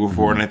people's music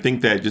before, and I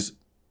think that just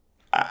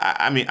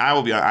I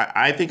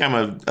think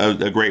I'm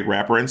a great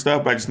rapper and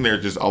stuff, but I just think there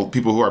are just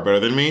people who are better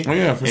than me. Oh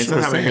yeah, for and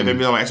sure. Sometimes I hear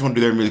them, I just want to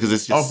do their music because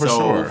it's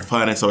just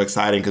fun and so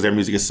exciting because their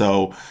music is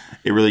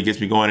it really gets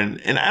me going.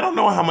 And I don't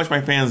know how much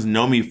my fans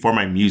know me for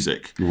my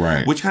music.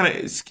 Right. Which kind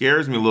of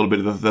scares me a little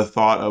bit, the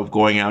thought of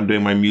going out and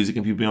doing my music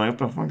and people being like, what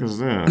the fuck is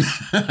this?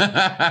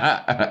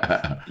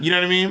 You know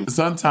what I mean?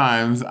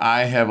 Sometimes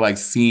I have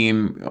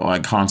seen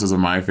concerts of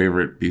my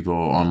favorite people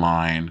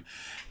online.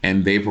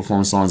 and they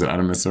perform songs that I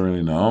don't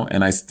necessarily know,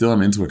 and I still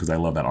am into it because I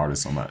love that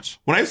artist so much.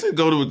 When I used to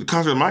go to the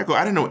concert with Michael,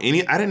 I didn't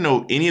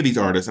know any of these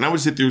artists, and I would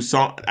sit through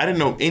I didn't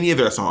know any of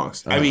their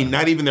songs. I mean,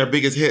 not even their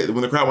biggest hit.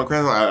 When the crowd went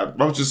crazy, I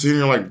was just sitting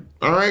here like,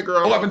 all right,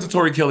 girl. Oh, I've been to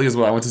Tori Kelly as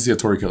well. I went to see a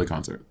Tori Kelly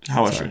concert.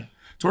 How was she?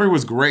 Tori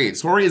was great.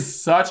 Tori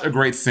is such a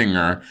great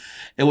singer.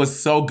 It was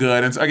so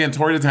good. And so, again,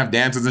 Tori doesn't have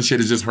dancers and shit.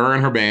 It's just her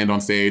and her band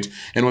on stage.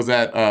 And it was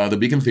at the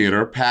Beacon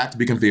Theater, packed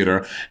Beacon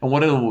Theater. And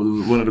one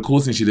of the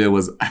coolest things she did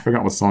was, I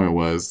forgot what song it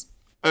was.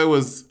 It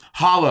was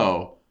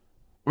Hollow.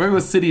 Or maybe it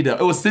was City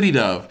Dove. It was City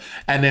Dove.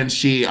 And then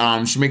she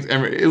makes,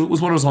 it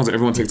was one of those songs that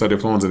everyone takes out their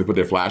phones and they put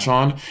their flash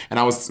on. And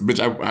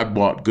I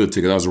bought good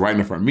tickets. I was right in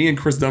the front. Me and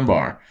Chris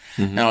Dunbar.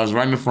 Mm-hmm. And I was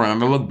right in the front.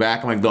 And I look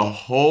back and like the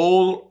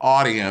whole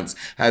audience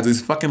has these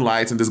fucking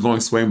lights and just going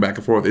swaying back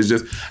and forth. It's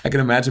just, I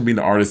can imagine being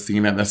the artist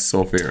singing that. That's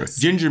so fierce.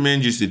 Ginger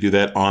Minj used to do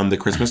that on the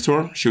Christmas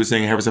tour. She was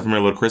singing Have Yourself a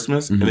Merry Little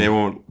Christmas. Mm-hmm. And then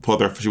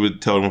everyone she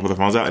would tell everyone to put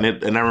their phones out.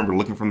 And I remember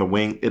looking from the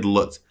wing. It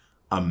looked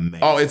amazing.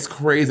 Oh, it's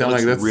crazy. I'm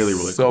like, that's really,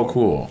 really so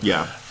cool.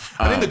 Yeah.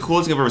 I think the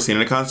coolest thing I've ever seen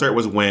in a concert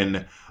was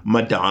when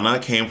Madonna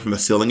came from the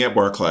ceiling at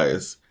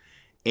Barclays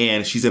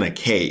and she's in a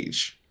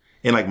cage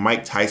and like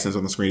Mike Tyson's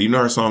on the screen. You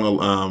know her song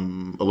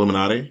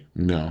Illuminati?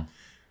 No.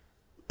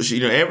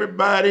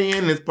 Everybody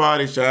in this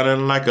party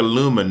shining like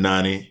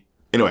Illuminati.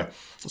 Anyway,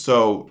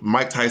 so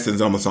Mike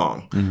Tyson's on the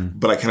song,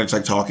 but I kind of just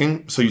like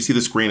talking. So you see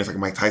the screen, it's like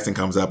Mike Tyson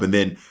comes up and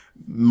then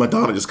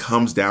Madonna just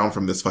comes down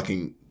from this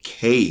fucking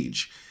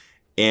cage.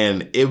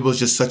 And it was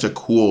just such a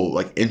cool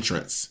like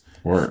entrance.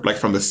 Word. Like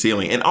from the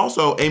ceiling. And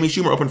also, Amy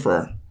Schumer opened for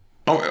her.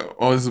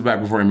 Oh, this is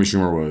back before Amy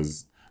Schumer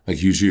was like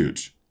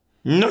huge.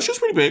 No, she was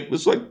pretty big.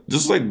 It's like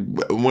just like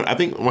when I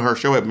think when her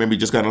show had maybe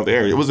just gotten off the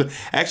air. It was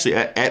actually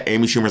at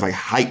Amy Schumer's like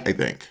height, I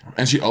think.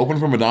 And she opened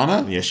for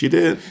Madonna? Yeah, she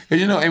did.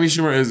 And Amy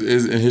Schumer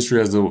is in history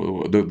as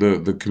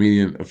the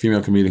comedian, a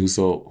female comedian who's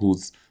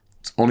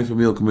only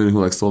female comedian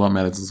who like sold out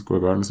Madison Square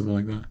Garden or something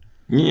like that.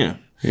 Yeah.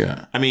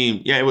 Yeah. I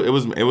mean, yeah, it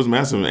was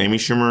massive. Amy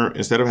Schumer,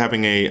 instead of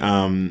having a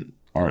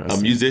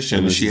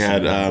musician, she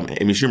had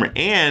Amy Schumer.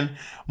 And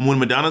when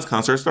Madonna's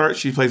concert starts,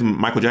 she plays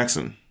Michael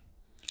Jackson.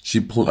 She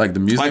played like the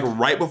music? Like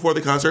right before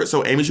the concert.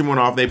 So Amy Schumer went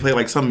off. They play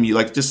like some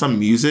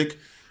music.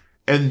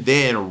 And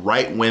then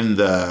right when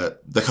the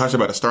concert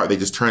about to start, they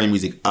just turn the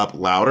music up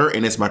louder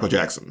and it's Michael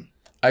Jackson.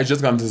 I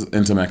just got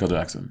into Michael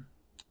Jackson.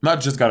 Not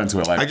just got into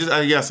it. Like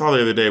I saw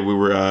the other day we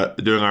were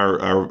doing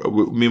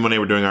me and Monet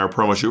were doing our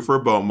promo shoot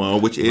for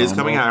BOMO, which is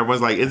coming out.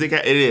 Everyone's like, is it?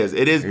 It is.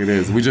 It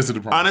is. We just did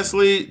the promo.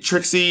 Honestly,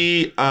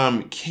 Trixie,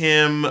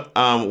 Kim,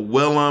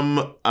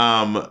 Willem,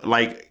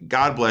 like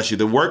God bless you.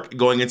 The work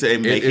going into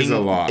making it is a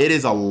lot. It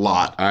is a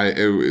lot.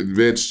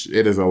 Bitch,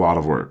 it is a lot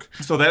of work.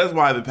 So that is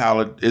why the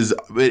palette is.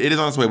 It is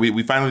on its way.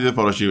 We finally did the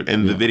photo shoot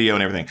and the video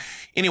and everything.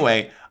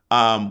 Anyway.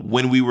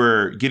 When we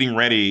were getting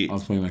ready, I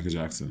was playing Michael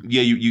Jackson.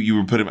 Yeah, you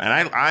were putting,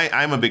 and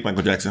I'm a big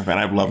Michael Jackson fan.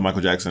 I've loved Michael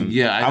Jackson.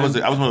 Yeah, I was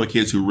one of the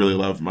kids who really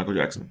loved Michael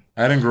Jackson.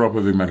 I didn't grow up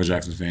a big Michael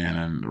Jackson fan,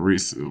 and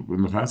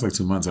in the past like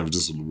 2 months, I've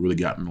just really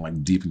gotten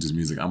like deep into his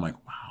music. I'm like,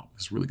 wow,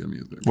 it's really good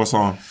music. What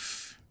song?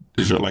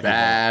 Is your like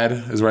Bad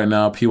is right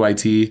now.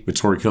 PYT with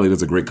Tori Kelly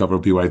does a great cover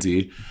of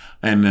PYT.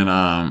 And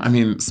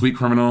then, Smooth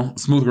Criminal,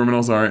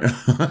 sorry.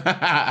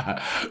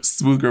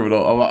 Smooth Criminal,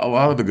 a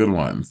lot of the good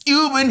ones.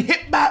 You've been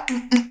hit by,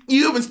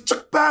 you've been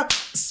struck by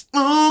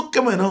Smooth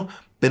Criminal.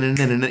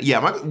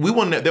 Yeah,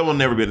 there will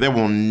never be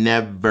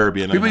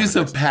another. People used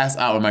to pass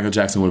out when Michael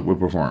Jackson would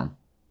perform.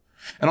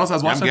 And also, I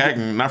was watching. I'm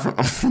gagging, not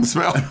from the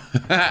smell.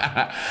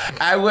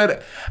 I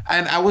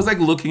was like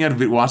watching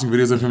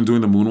videos of him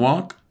doing the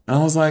moonwalk, and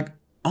I was like,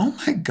 oh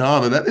my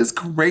God, that is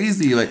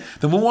crazy. Like,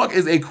 the moonwalk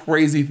is a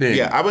crazy thing.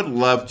 Yeah, I would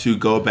love to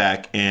go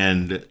back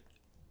and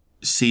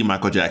see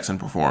Michael Jackson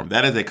perform.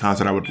 That is a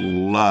concert I would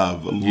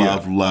love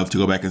to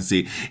go back and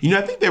see.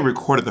 I think they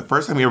recorded the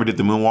first time he ever did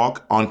the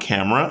moonwalk on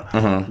camera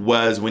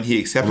was when he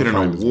accepted an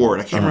award.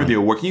 I can't remember the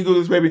award. Can you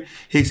Google this, baby?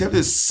 He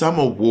accepted some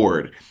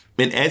award.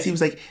 And as he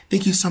was like,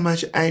 thank you so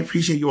much. I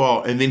appreciate you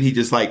all. And then he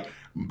just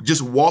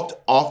walked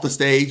off the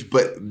stage,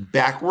 but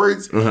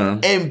backwards.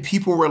 And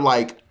people were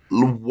like,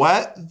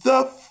 what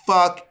the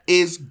fuck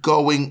is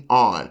going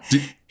on?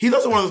 He's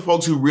also one of those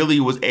folks who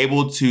really was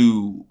able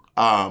to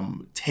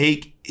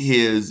take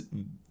his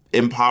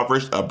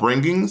impoverished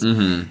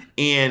upbringings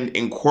and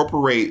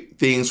incorporate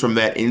things from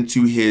that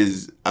into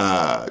his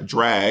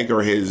drag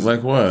or his...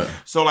 Like what?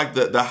 So like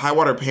the high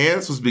water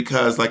pants was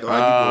because like a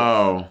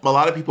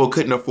lot of people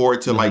couldn't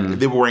afford to like,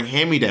 they were wearing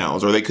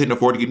hand-me-downs or they couldn't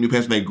afford to get new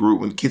pants when they grew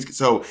when kids.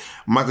 So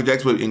Michael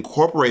Jackson would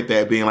incorporate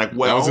that being like,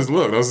 well... That was his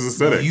look. That was his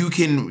aesthetic. You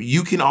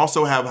can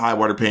also have high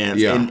water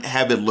pants and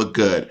have it look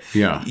good.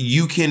 Yeah.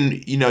 You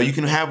can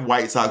have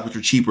white socks which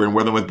are cheaper and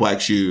wear them with black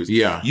shoes.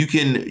 Yeah. You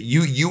can,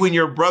 you and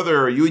your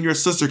brother or you and your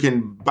sister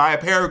can buy a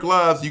pair of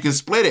gloves. You can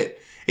split it.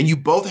 And you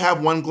both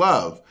have one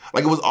glove.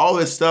 Like, it was all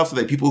this stuff so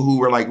that people who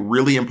were, like,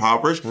 really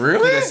impoverished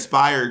could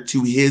aspire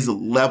to his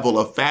level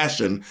of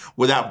fashion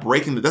without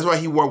breaking That's why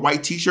he wore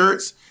white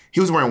T-shirts.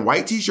 He was wearing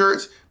white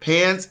T-shirts,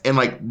 pants, and,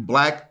 like,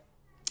 black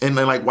And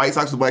then like white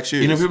socks with black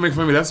shoes. You know, people make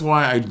fun of me. That's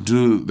why I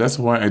do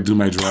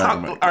my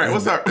drag. All right,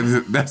 what's up?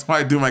 That's why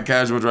I do my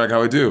casual drag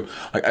how I do.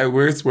 Like I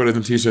wear sweaters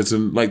and t-shirts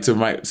and like so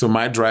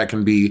my drag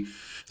can be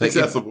like,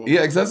 accessible.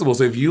 Accessible.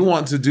 So if you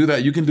want to do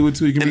that, you can do it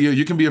too.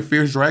 You can be a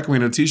fierce drag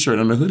queen in a t-shirt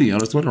and a hoodie on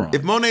a sweater on.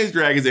 If Monet's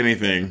drag is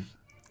anything,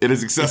 it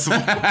is accessible.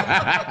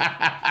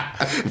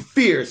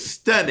 Fierce,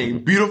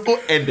 stunning, beautiful,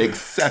 and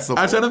accessible.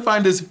 I'm trying to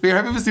find this fair.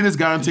 Have you ever seen this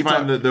guy on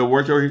TikTok? Find the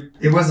award show?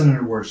 It wasn't an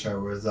award show.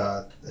 It was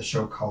a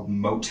show called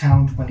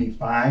Motown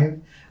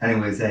 25, and it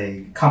was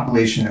a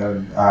compilation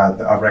of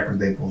a record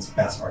label's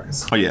best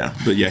artists. Oh yeah,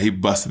 but yeah, he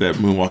busted that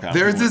moonwalk out.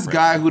 There's this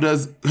guy who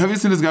does. Have you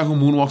seen this guy who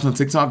moonwalks on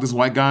TikTok? This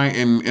white guy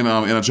in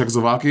a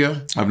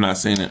Czechoslovakia. I've not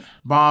seen it.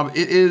 Bob,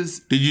 it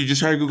is. Did you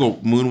just try to Google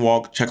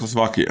moonwalk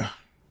Czechoslovakia?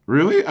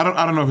 Really? I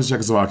don't know if it's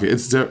Czechoslovakia.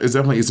 It's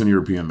definitely Eastern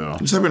European though.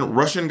 Just type in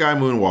Russian guy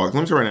moonwalk.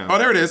 Let me see right now. Oh,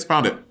 there it is.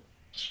 Found it.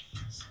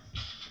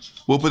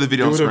 We'll put the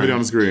video on the screen. Video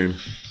on the screen.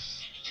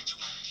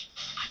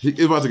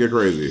 He's about to get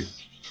crazy.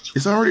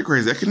 It's already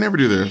crazy. I could never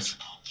do this.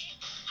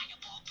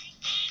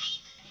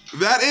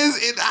 That is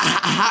it.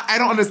 I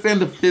don't understand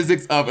the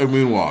physics of a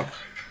moonwalk.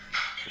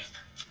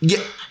 Yeah.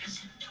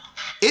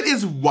 It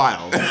is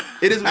wild.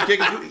 It is.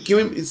 Jacob,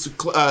 can we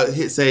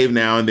hit save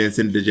now and then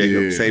send it to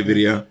Jacob? Yeah. Save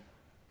video.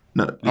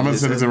 No, I'm gonna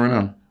send it to him right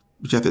now.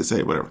 But you have to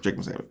say whatever. Jacob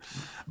will save it.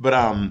 But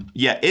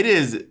yeah, it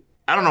is.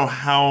 I don't know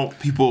how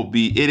people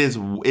be. It is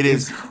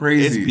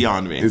crazy. It's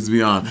beyond me. It's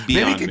beyond.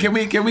 Maybe can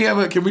we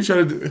try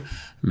to do?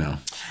 No.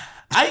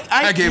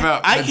 I gave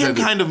up. I can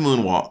kind of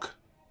moonwalk.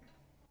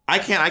 I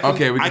can.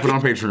 Okay, we can put it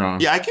on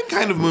Patreon. Yeah, I can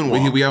kind of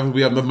moonwalk. We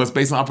have nothing but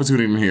space and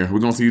opportunity in here.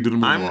 We're gonna see you do the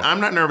moonwalk.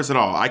 I'm not nervous at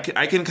all. I can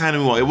kind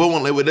of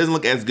moonwalk. It doesn't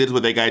look as good as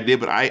what that guy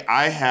did, but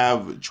I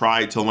have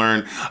tried to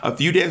learn a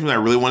few dances that I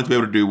really wanted to be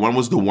able to do. One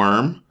was the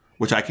worm,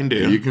 which I can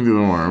do. You can do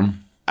the worm.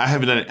 I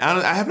haven't done it.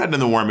 I have not done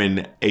the worm in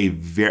I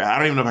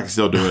don't even know if I can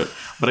still do it,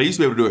 but I used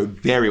to be able to do it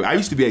very well. I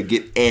used to be able to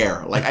get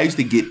air. Like, I used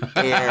to get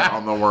air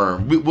on the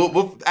worm.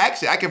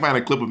 Actually, I can find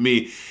a clip of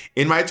me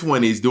in my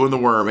 20s doing the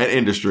worm at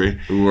Industry.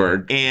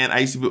 Word. And I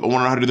used to want to know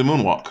how to do the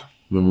moonwalk.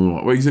 The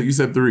moonwalk. Wait, you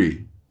said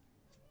 3.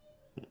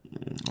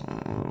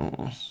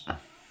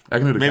 I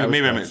can do the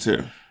Maybe I meant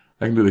 2.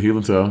 I can do the heel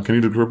and toe. Can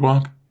you do the crip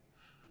walk?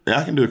 Yeah,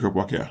 I can do a crip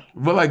walk, yeah.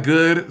 But like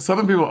good.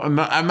 Southern people, I'm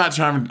not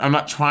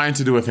trying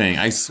to do a thing.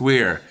 I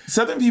swear.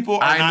 Southern people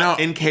are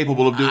not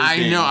incapable of doing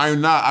things. I know, I'm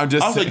not. I'm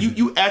just also,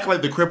 you act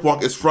like the crip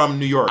walk is from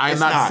New York. I'm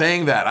not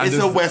saying that. It's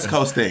a West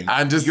Coast thing.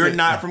 You're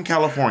not from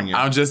California.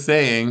 I'm just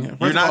saying.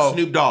 You're not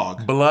Snoop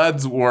Dogg.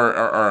 Bloods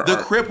were the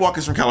crip walk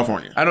is from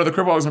California. I know the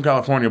crip walk is from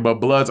California,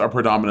 but Bloods are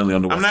predominantly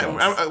on the West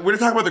Coast. We're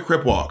talking about the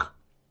crip walk.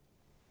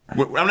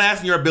 I'm not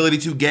asking your ability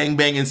to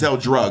gangbang and sell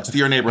drugs to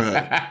your neighborhood.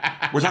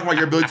 We're talking about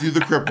your ability to do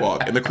the crip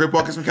walk, and the crip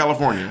walk is from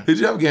California. Did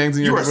you have gangs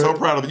in your neighborhood? You are so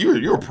proud of it.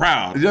 You were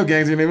proud. Did you have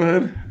gangs in your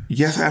neighborhood?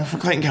 Yes, I'm from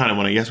Clayton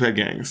County. Yes, we had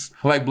gangs.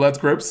 Like Bloods,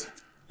 Crips?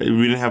 We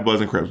didn't have Bloods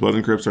and Crips. Bloods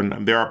and Crips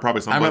there are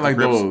probably some. I meant like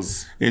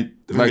those,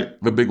 like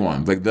the big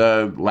ones, like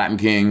the Latin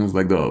Kings,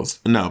 like those.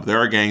 No, there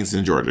are gangs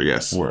in Georgia.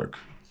 Yes. Work.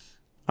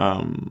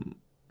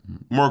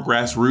 More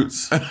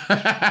grassroots.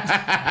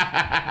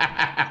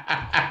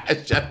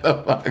 Shut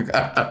the fuck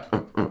up.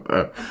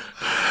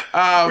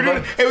 We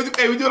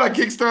doing our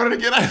Kickstarter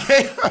again.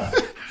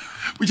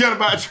 We trying to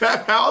buy a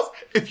trap house.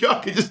 If y'all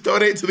could just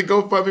donate to the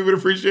GoFundMe, we'd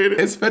appreciate it.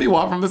 Is Fetty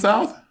Wap from the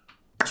South?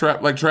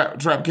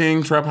 Trap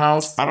King, Trap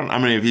House. I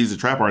mean, if he's a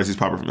trap artist, he's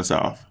probably from the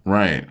South,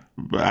 right?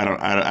 But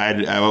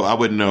I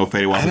wouldn't know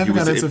Fetty Wap. I never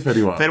got into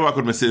Fetty Wap. Fetty Wap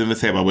would have been sitting in the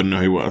table. I wouldn't know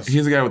who he was.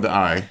 He's the guy with the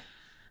eye.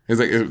 He's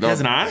like, he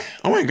has an eye?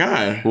 Oh my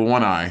god! Well,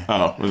 one eye.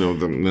 Oh,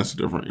 that's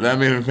different. That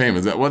made him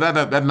famous.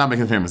 That not make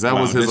him famous. That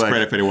was his like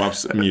credit Fetty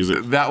Wap's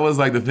music. That was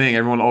like the thing.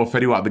 Everyone,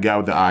 Fetty Wap, the guy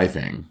with the eye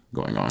thing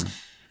going on.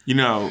 You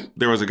know,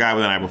 there was a guy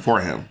with an eye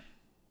before him.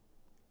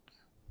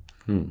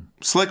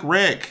 Slick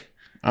Rick.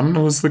 I don't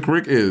know who Slick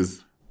Rick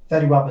is.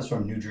 Fetty Wap is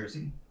from New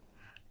Jersey.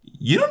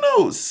 You don't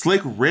know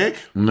Slick Rick?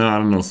 No, I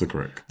don't know Slick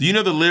Rick. Do you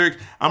know the lyric?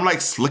 I'm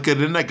like slicker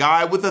than a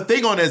guy with a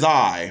thing on his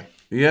eye.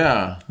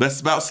 Yeah. That's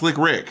about Slick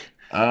Rick.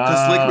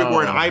 Because Slick Rick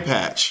wore an eye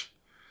patch.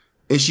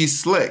 And she's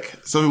slick.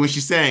 So when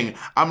she's saying,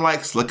 I'm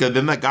like slicker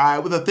than the guy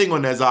with a thing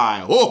on his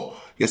eye. Oh,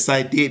 yes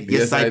I did.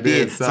 Yes I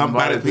did.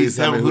 Somebody please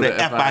tell me who the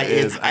F.I.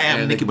 is. I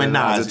am Nicki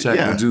Minaj. Check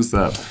the juice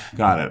up.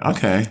 Got it.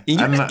 Okay. You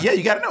got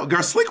to know.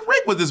 Girl, Slick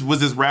Rick was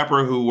this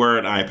rapper who wore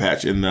an eye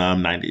patch in the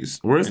 90s.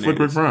 Where's Slick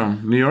Rick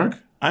from? New York?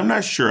 I'm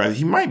not sure.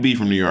 He might be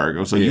from New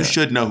York. So you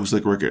should know who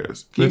Slick Rick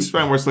is. Can you just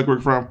find where Slick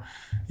Rick from?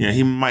 Yeah,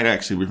 he might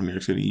actually be from New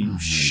York City. You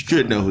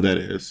should know who that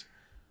is.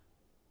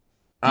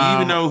 Do you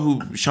even know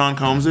who Sean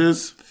Combs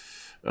is?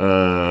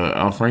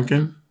 Al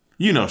Franken?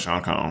 You know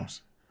Sean Combs.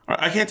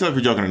 I can't tell if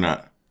you're joking or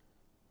not.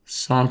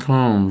 Sean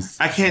Combs.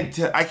 I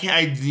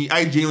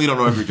genuinely don't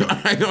know if you're joking.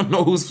 I don't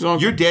know who's Sean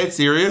Combs. You're dead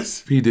serious?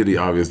 P. Diddy,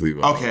 obviously.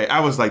 But. Okay, I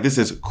was like, this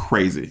is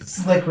crazy.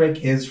 Slick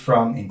Rick is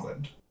from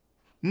England.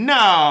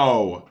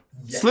 No!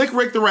 Yes. Slick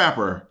Rick the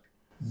rapper?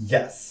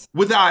 Yes.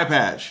 With the eye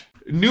patch.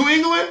 New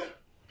England?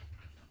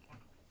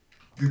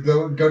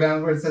 Go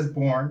down where it says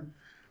born.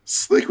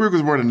 Slick Rick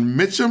was born in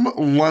Mitcham,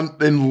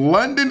 in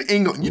London,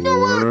 England. You know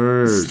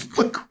Word. what?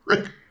 Slick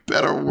Rick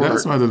better work.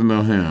 That's why I didn't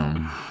know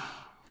him.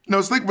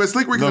 No, Slick Rick's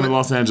No, in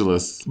Los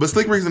Angeles. but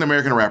Slick Rick's an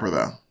American rapper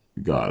though.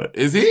 Got it.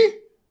 Is he?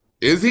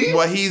 Is he?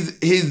 Well, he's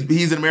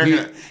an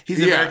American. He's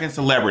an American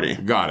celebrity.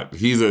 Got it.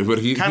 He's a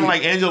Kind of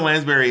like Angela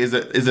Lansbury is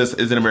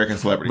an American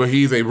celebrity. but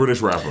he's a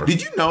British rapper.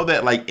 Did you know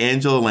that like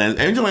Angela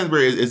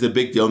Lansbury is a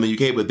big deal in the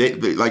UK, but they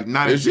like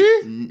not Is she?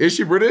 Is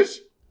she British?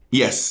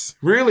 Yes.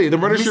 Really? The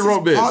Murder She Mrs.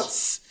 Wrote bitch.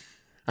 Potts,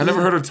 I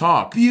never heard her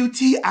talk.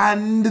 Beauty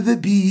and the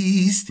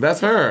Beast. That's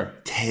her.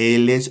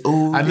 Tale is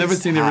over. I've never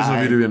seen the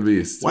original Beauty and the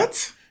Beast.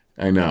 What?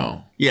 I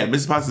know. Yeah,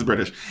 Mrs. Potts is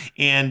British,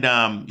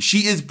 and she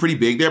is pretty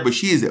big there. But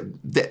she is.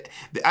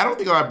 I don't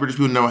think a lot of British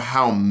people know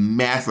how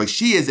massive. Like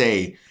she is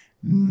a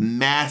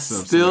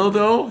massive. Still celebrity.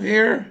 though,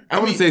 here I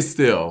wouldn't say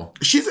still.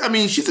 She's a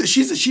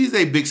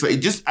big celebrity.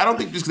 Just I don't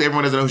think just because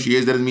everyone doesn't know who she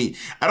is doesn't mean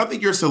I don't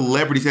think your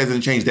celebrity status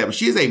doesn't change that. But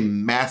she is a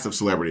massive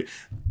celebrity.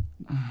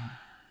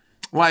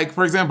 Like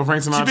for example,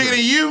 Frank Sinatra. She bigger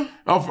than you?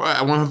 Oh,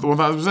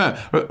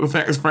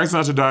 1,000%. Frank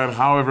Sinatra died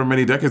however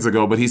many decades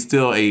ago, but he's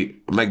still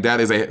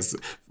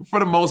for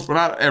the most part,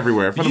 not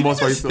everywhere. For the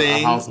most part, he's still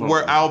a household.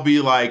 Where I'll be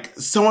like,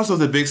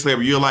 so-and-so's a big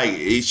celebrity. You're like,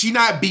 is she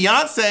not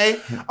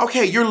Beyonce?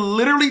 Okay, you're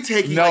literally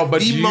taking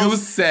but you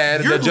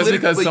said that just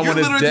because someone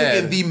is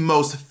dead. The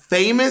most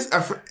famous,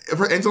 for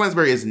Angela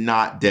Lansbury is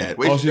not dead.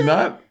 Wait, She's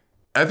not?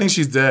 I think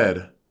she's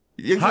dead.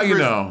 How you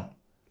know?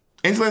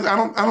 Angela, I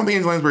don't think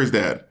Angela Lansbury's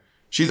dead.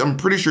 I'm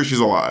pretty sure she's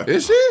alive.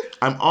 Is she?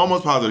 I'm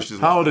almost positive she's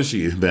alive. How old is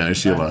she then? Is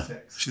she alive?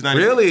 She's not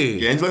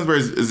really. Yeah, Angela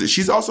Lansbury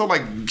she's also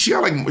like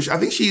I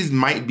think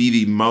might be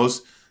the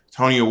most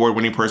Tony Award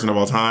winning person of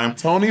all time.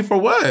 Tony for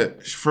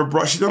what?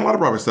 She's done a lot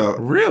of Broadway stuff.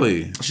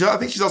 Really? I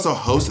think she's also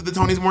hosted the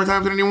Tonys more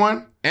times than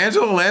anyone.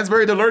 Angela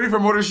Lansbury, the lady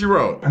from Murder She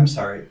Wrote. I'm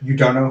sorry, you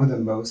don't know who the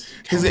most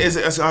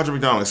It's Audra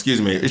McDonald.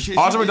 Excuse me.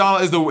 Audra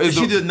McDonald is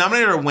she the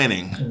nominated or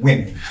winning?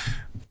 winning.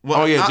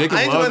 Well, Jacob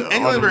Angela loves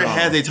Lansbury Audra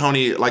has a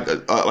Tony Bob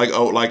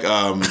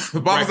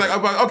was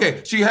like,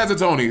 okay, she has a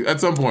Tony at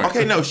some point.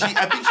 Okay, no, I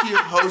think she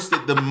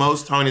hosted the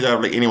most Tonys out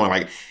of like anyone.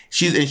 Like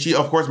she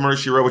of course Murder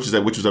She Wrote,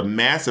 which was a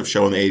massive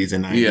show in the 80s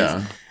and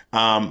 90s.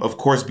 Yeah. Of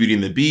course, Beauty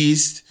and the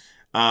Beast.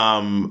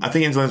 I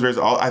think Angela Lansbury's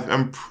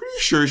I'm pretty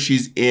sure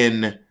she's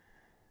in.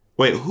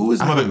 Wait, who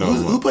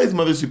plays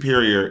Mother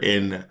Superior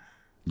in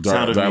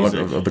Sound of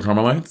Music? Of the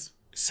Carmelites?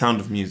 Sound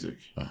of Music.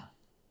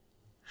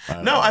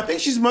 No, I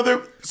think she's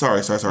Mother. Sorry.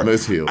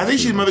 Liz Hill. I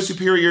think she's Mother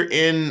Superior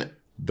in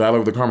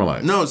Dialogue of the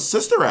Carmelites. No,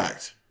 Sister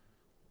Act.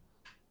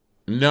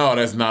 No,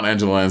 that's not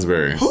Angela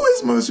Lansbury. Who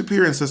is Mother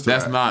Superior in Sister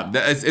Act? That's not.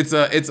 It's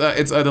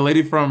the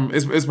lady from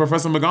it's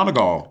Professor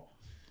McGonagall,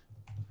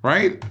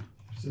 right?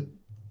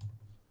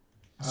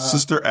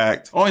 Sister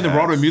Act. Oh, in the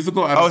Broadway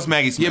musical. It's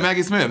Maggie Smith. Yeah,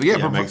 Maggie Smith. Yeah,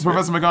 Maggie Smith.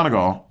 Professor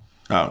McGonagall.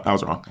 Oh, I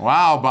was wrong.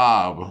 Wow,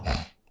 Bob.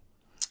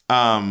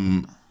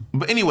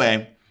 But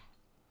anyway.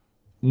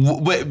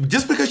 But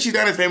just because she's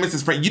not as famous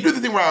as Frank, you do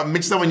the thing where I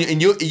mention someone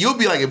and you'll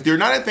be like, if they're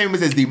not as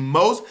famous as the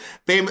most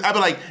famous, I'll be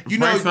like,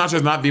 Frank Sinatra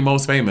is not the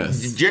most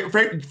famous.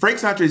 Frank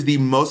Sinatra is the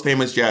most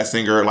famous jazz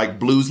singer, like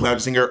blues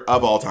lounge singer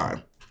of all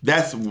time.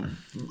 That's who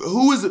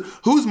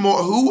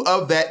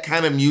of that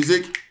kind of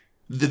music,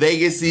 the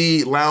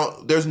Vegas-y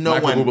lounge. There's no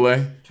one. Michael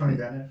Bublé. Tony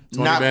Bennett.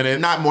 Tony Bennett.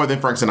 Not more than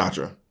Frank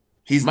Sinatra.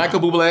 He's Michael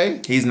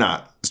Bublé. He's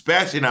not,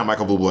 especially not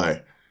Michael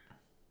Bublé.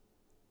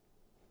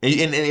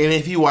 And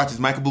if he watches,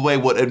 Michael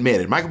Bublé would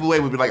admit it. Michael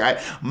Bublé would be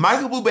like,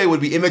 Michael Bublé would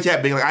be in the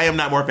chat being like, I am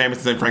not more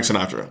famous than Frank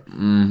Sinatra.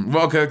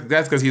 Well,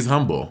 that's because he's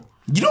humble.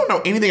 You don't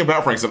know anything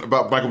about Michael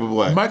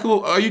Bublé.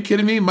 Michael, are you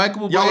kidding me?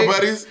 Michael Bublé. Y'all are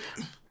buddies?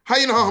 How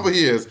you know how humble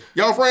he is?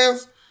 Y'all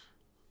friends?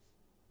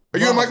 Are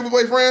you and Michael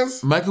Bublé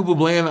friends? Michael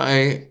Bublé and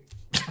I...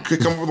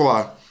 Come up with a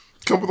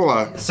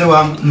lie. So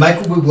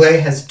Michael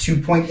Bublé has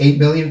 2.8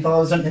 million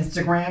followers on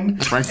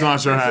Instagram. Frank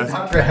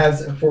Sinatra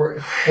has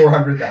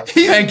 400,000.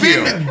 He's Thank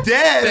been you.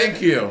 dead. Thank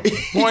you.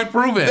 Point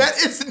proven. That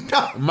is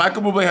not.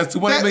 Michael Bublé has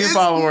 2.8 million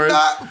followers.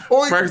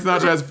 Frank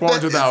Sinatra has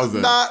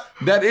 400,000.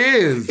 That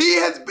is. He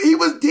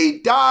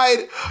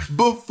died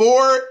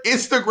before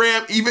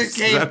Instagram even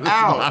came out. That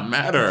does not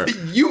matter.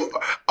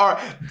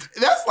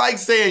 That's like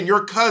saying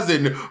your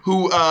cousin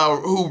who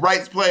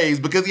writes plays,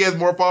 because he has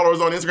more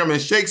followers on Instagram than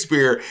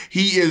Shakespeare,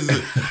 he is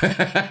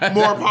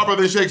more popular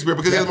than Shakespeare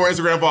because he has more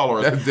Instagram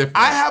followers. That's different.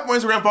 I have more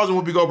Instagram followers than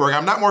Whoopi Goldberg.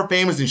 I'm not more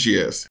famous than she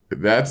is.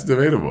 That's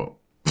debatable.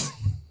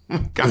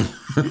 God,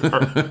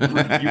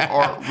 you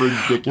are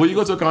ridiculous. Will you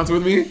go to a concert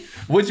with me?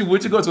 Would you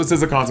go to a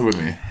SZA concert with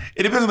me?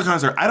 It depends on the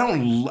concert. I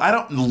don't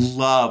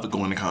love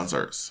going to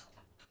concerts.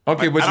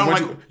 Okay, but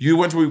you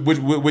went to with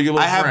your little friend.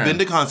 I have been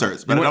to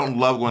concerts, but I don't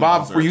love going to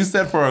concerts. Bob, you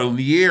said for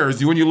years,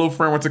 you and your little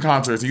friend went to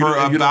concerts. You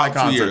didn't like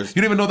concerts. 2 years. You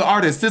didn't even know the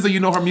artist. SZA, you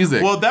know her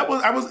music. Well,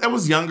 I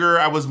was younger.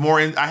 I was more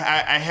in.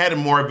 I had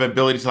more of an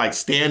ability to like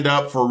stand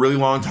up for a really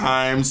long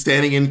time,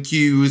 standing in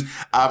queues.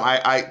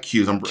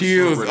 Queues.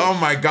 Queues. Oh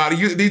my God.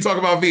 You talk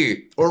about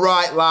V. All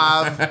right,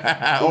 love.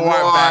 All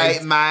right,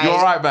 babes. mate. You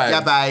all right, babes? Yeah,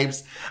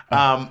 babes.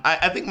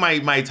 I think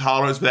my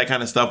tolerance for that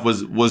kind of stuff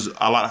was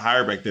a lot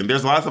higher back then.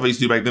 There's a lot of stuff I used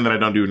to do back then that I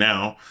don't do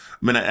now.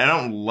 I mean, I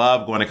don't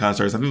love going to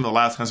concerts. I think the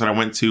last concert I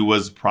went to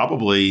was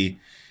probably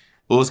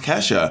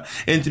Kesha.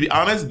 And to be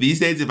honest, these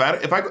days, it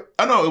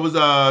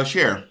was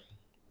Cher.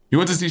 You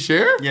went to see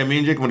Cher? Yeah, me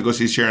and Jake went to go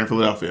see Cher in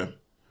Philadelphia.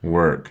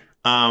 Work.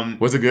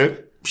 Was it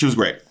good? She was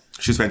great.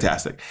 She was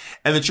fantastic.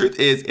 And the truth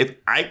is, if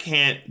I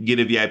can't get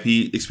a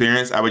VIP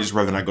experience, I would just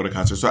rather not go to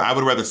concerts. So I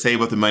would rather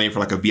save up the money for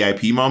like a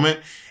VIP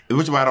moment,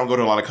 which is why I don't go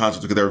to a lot of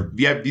concerts, because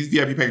these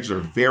VIP packages are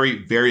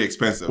very, very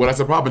expensive. Well, that's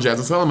the problem.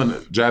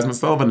 Jasmine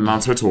Sullivan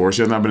announced her tour.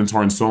 She has not been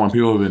touring in so long.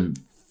 People have been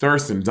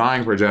thirsting,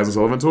 dying for a Jasmine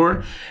Sullivan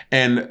tour.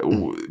 And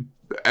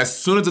as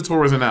soon as the tour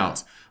was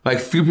announced, like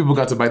few people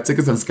got to buy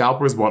tickets, and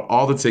scalpers bought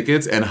all the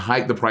tickets and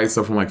hiked the price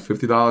up from like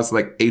 $50 to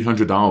like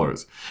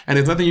 $800. And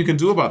there's nothing you can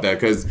do about that,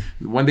 because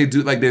when they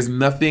do, like, there's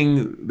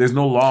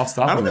no law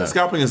stopping that. I don't think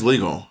scalping is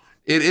legal.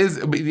 It is.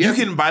 But yes,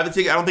 you can buy the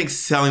ticket. I don't think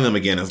selling them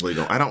again is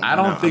legal.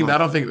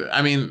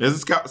 I mean,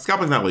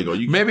 scalping's not legal.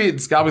 Maybe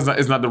scalping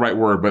is not the right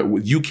word,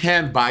 but you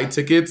can buy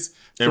tickets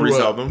and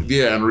resell them.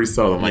 Yeah, and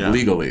resell them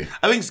legally.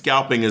 I think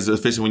scalping is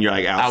efficient when you're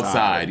like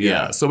outside.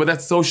 Yeah. So, but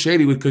that's so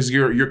shady because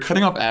you're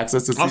cutting off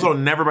access to. Also,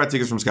 never buy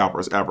tickets from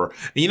scalpers ever.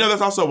 And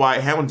that's also why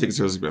Hamilton tickets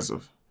are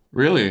expensive.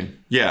 Really?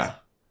 Yeah.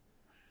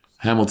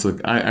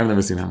 Hamilton. I've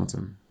never seen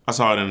Hamilton. I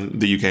saw it in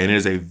the UK, and it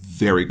is a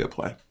very good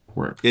play.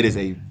 Work. It is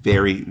a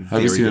very, very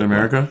Have you seen it in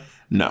America? Play.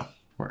 No.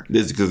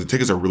 This is because the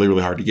tickets are really,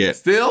 really hard to get.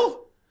 Still?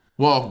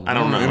 Well, I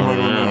don't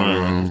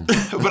know.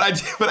 but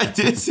I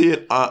did see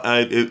it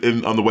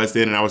on the West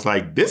End, and I was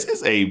like, this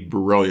is a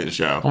brilliant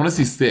show. I want to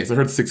see 6. I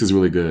heard 6 is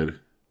really good.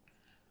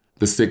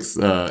 The 6.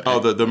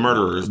 The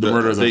murderers. The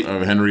murderers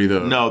of Henry.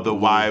 The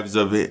wives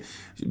of it.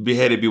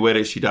 Beheaded,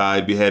 bewedded, she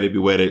died. Beheaded,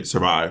 bewedded,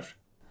 survived.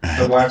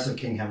 The wives of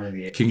King Henry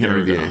VIII. King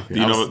Henry VIII.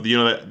 Do you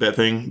know that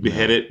thing?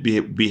 Beheaded,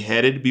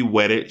 beheaded,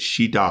 bewedded,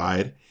 she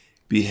died.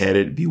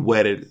 Beheaded,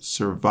 bewedded,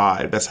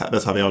 survived. That's how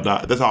they all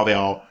died. That's how they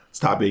all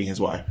stopped being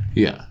his wife.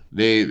 Yeah,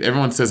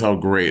 everyone says how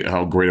great of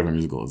a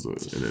musical it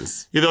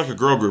is. Yeah, they're like a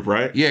girl group,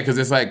 right? Yeah, because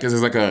it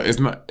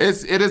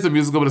is a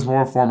musical, but it's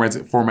more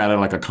formatted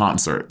like a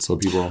concert. So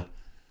people.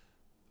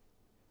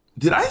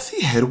 Did I see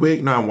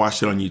Hedwig? No, I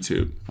watched it on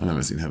YouTube. I've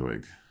never seen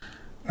Hedwig.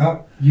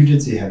 Oh, you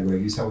did see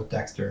Hedwig. You saw it with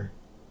Dexter.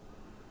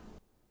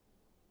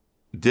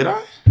 Did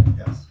I?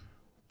 Yes.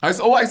 I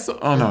saw.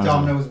 Oh no.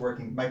 Domino was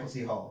working. Michael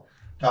C. Hall.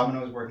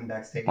 Domino was working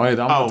backstage. Oh yeah,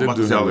 Domino did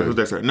do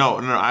Hedwig. No,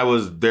 I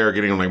was there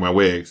getting like my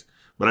wigs,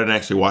 but I didn't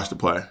actually watch the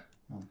play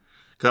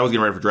because I was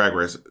getting ready for Drag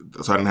Race,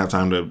 so I didn't have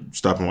time to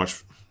stop and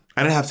watch.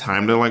 I didn't have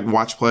time to like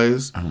watch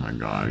plays. Oh my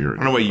god, I don't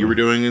know what you were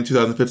doing in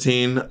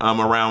 2015,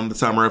 around the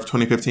summer of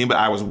 2015, but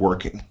I was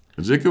working.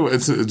 Jacob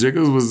was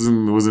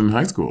in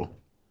high school.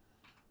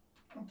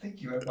 I don't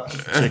think you ever.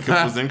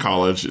 Jacob was in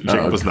college.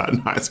 Jacob was not in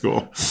high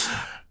school.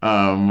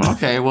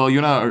 Okay, well, you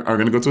and I are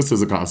going to go to a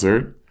SZA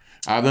concert.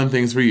 I've done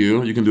things for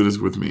you. You can do this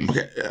with me.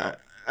 Okay,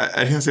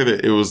 I can't say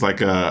that it was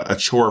like a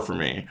chore for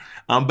me.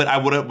 But I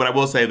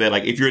will say that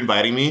like if you're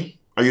inviting me,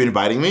 are you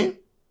inviting me?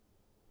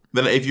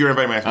 Then if you're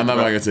inviting me, I'm not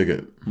buying a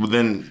ticket. Well,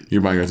 then you're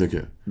buying a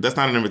ticket. That's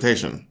not an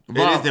invitation. It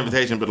is an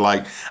invitation, but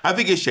like I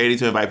think it's shady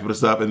to invite people to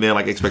stuff and then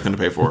like expect them to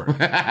pay for it.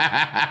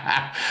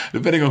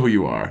 Depending on who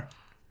you are.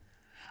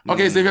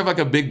 Okay, so if you have like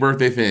a big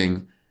birthday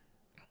thing,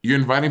 you're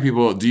inviting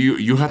people. Do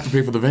you have to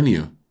pay for the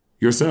venue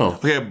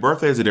yourself? Okay, a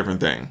birthday is a different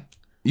thing.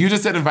 You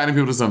just said inviting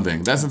people to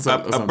something. That's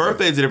a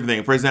birthday is a different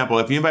thing. For example,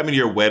 if you invite me to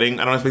your wedding,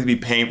 I don't expect to be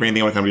paying for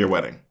anything when I come to your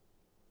wedding.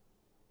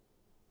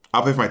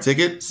 I'll pay for my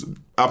tickets.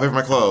 I'll pay for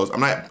my clothes. I'm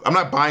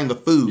not buying the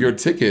food. Your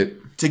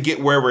ticket to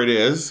get wherever it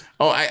is.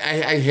 Oh,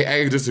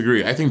 I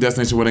disagree. I think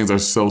destination weddings are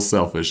so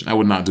selfish. I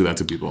would not do that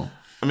to people.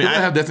 I mean, I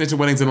have destination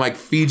weddings in like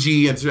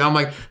Fiji, and I'm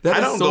like,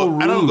 that is so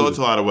rude. I don't go to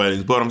a lot of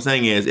weddings, but what I'm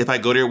saying is, if I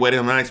go to your wedding,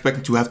 I'm not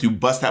expecting to have to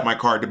bust out my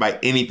card to buy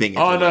anything.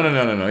 Oh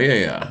no,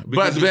 yeah.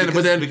 But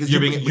then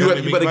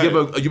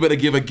you better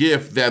give a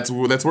gift that's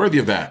worthy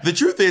of that. The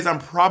truth is, I'm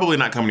probably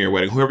not coming to your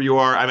wedding, whoever you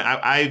are. I mean,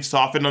 I've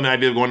softened on the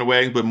idea of going to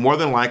weddings, but more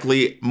than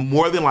likely, I'm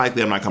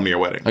not coming to your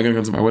wedding. Are you gonna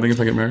go to my wedding if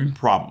I get married?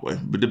 Probably,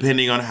 but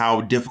depending on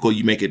how difficult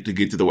you make it to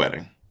get to the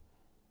wedding.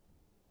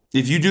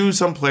 If you do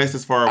some place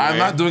that's far away... I'm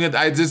not doing it.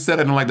 I just said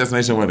I don't like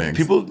destination weddings.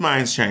 People's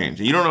minds change.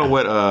 You don't know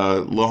what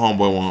little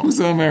homeboy wants. Who's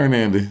still marrying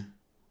Andy?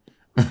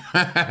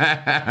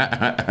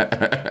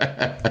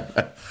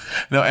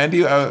 No,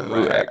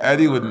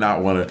 Andy would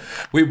not want to...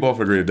 We both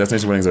agree that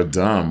destination weddings are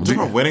dumb. You talking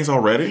about weddings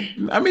already?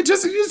 I mean,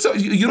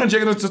 you don't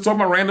Jacob just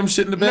talking about random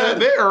shit in the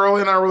bed? Yeah, they're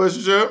early in our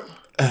relationship.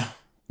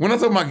 We're not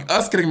talking about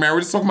us getting married.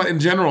 We're just talking about in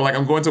general. Like,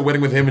 I'm going to a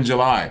wedding with him in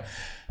July.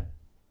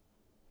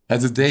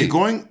 As a date. You're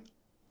going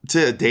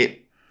to a date...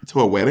 to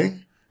a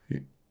wedding?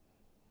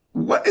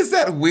 What is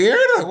that weird?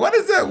 What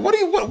is that? What are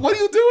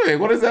you doing?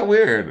 What is that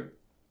weird?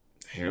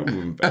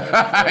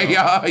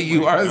 Yeah,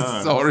 you are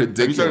so ridiculous.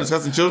 Have you started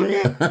discussing children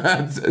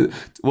yet?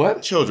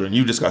 What? Children.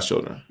 You discuss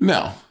children.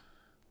 No.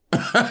 You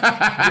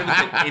haven't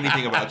said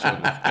anything about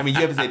children. I mean,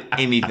 you haven't said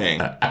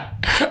anything.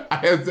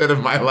 I have said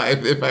in my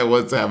life if I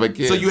was to have a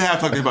kid. So you have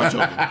talked about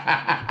children.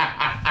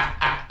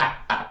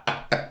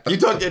 You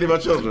talk to Andy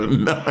about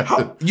children.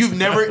 No. You've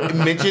never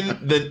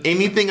mentioned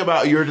anything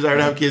about your desire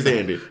to have kids to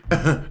Andy.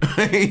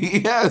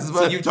 Yes, but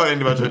so you talk to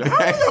Andy about children. How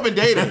long have you been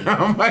dating?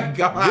 Oh my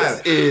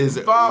God. This is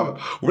Bob.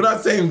 We're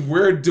not saying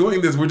we're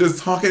doing this. We're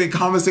just talking in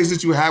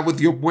conversations you have with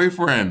your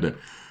boyfriend.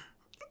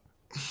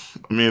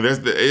 I mean, it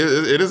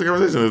is a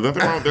conversation. There's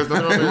nothing wrong. There's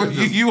nothing wrong with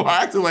it. You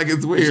are acting like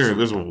it's weird.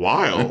 It's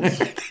wild.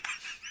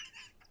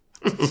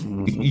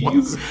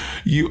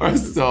 You are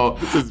so.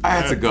 I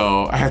had to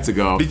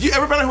go. Did you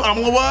ever find out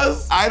who Amala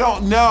was? I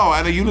don't know.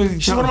 I know you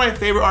didn't. She's one of my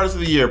favorite artists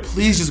of the year.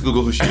 Please just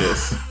Google who she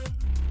is.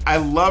 I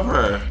love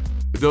her.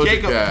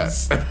 Doja Cat.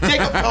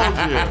 Jacob told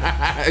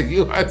you.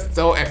 You are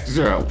so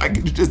extra. Why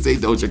can't you just say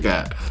Doja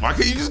Cat? Why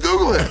can't you just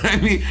Google it? I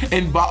mean,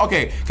 and Bob.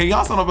 Okay, can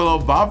y'all sound below?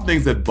 Bob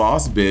thinks that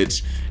Boss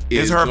Bitch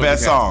is her Doja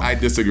best Cat. song. I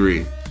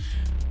disagree.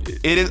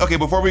 It is okay.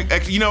 Before we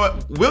actually, you know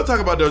what? We'll talk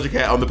about Doja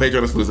Cat on the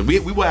Patreon exclusive. We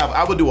will have.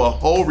 I will do a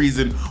whole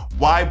reason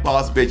why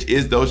 "Boss Bitch"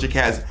 is Doja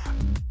Cat's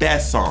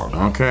best song.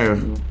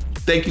 Okay.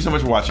 Thank you so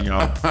much for watching,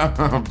 y'all.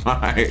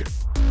 Bye.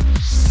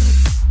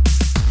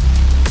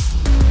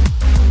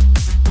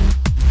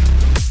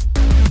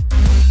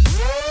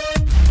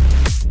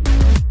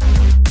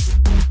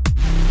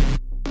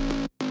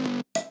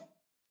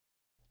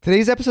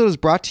 Today's episode is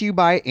brought to you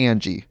by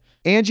Angie.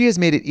 Angie has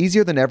made it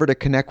easier than ever to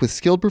connect with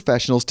skilled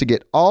professionals to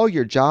get all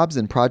your jobs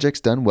and projects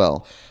done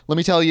well. Let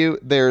me tell you,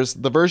 there's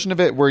the version of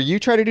it where you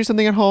try to do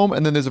something at home,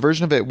 and then there's a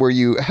version of it where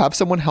you have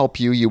someone help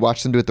you, you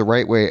watch them do it the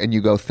right way, and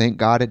you go, thank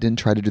God I didn't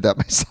try to do that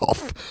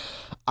myself.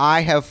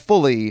 I have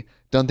fully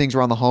done things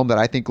around the home that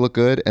I think look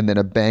good, and then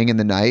a bang in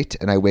the night,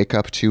 and I wake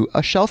up to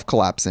a shelf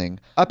collapsing,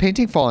 a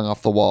painting falling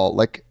off the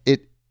wall.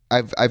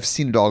 I've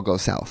seen it all go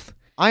south.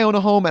 I own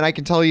a home, and I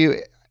can tell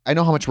you, I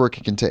know how much work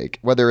it can take.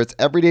 Whether it's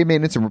everyday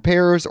maintenance and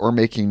repairs or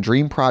making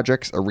dream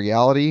projects a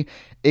reality,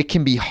 it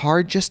can be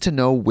hard just to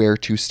know where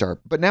to start.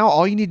 But now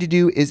all you need to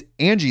do is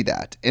Angie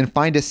that and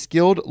find a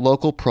skilled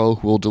local pro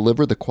who will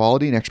deliver the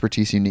quality and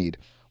expertise you need.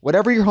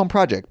 Whatever your home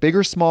project, big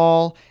or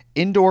small,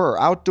 indoor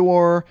or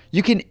outdoor,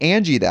 you can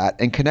Angie that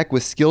and connect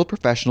with skilled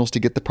professionals to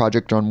get the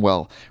project done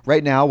well.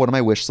 Right now, one of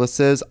my wish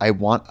lists is I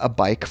want a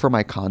bike for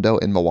my condo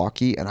in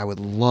Milwaukee, and I would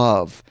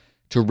love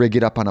to rig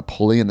it up on a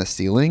pulley in the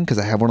ceiling because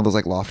I have one of those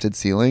like lofted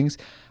ceilings,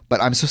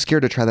 but I'm so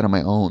scared to try that on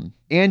my own.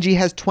 Angie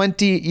has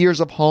 20 years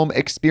of home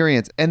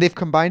experience, and they've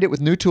combined it with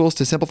new tools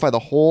to simplify the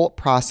whole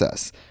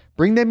process.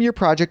 Bring them your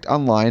project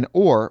online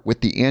or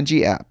with the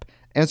Angie app.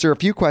 Answer a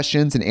few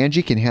questions and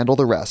Angie can handle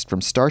the rest from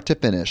start to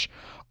finish,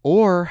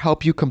 or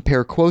help you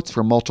compare quotes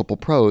from multiple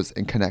pros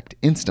and connect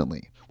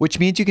instantly, which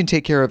means you can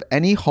take care of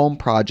any home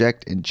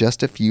project in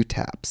just a few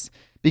taps.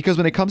 Because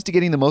when it comes to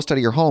getting the most out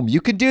of your home,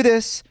 you can do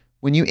this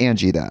when you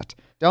Angie that.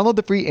 Download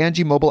the free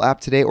Angie mobile app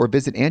today or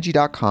visit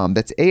Angie.com.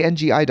 That's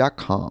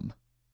ANGI.com.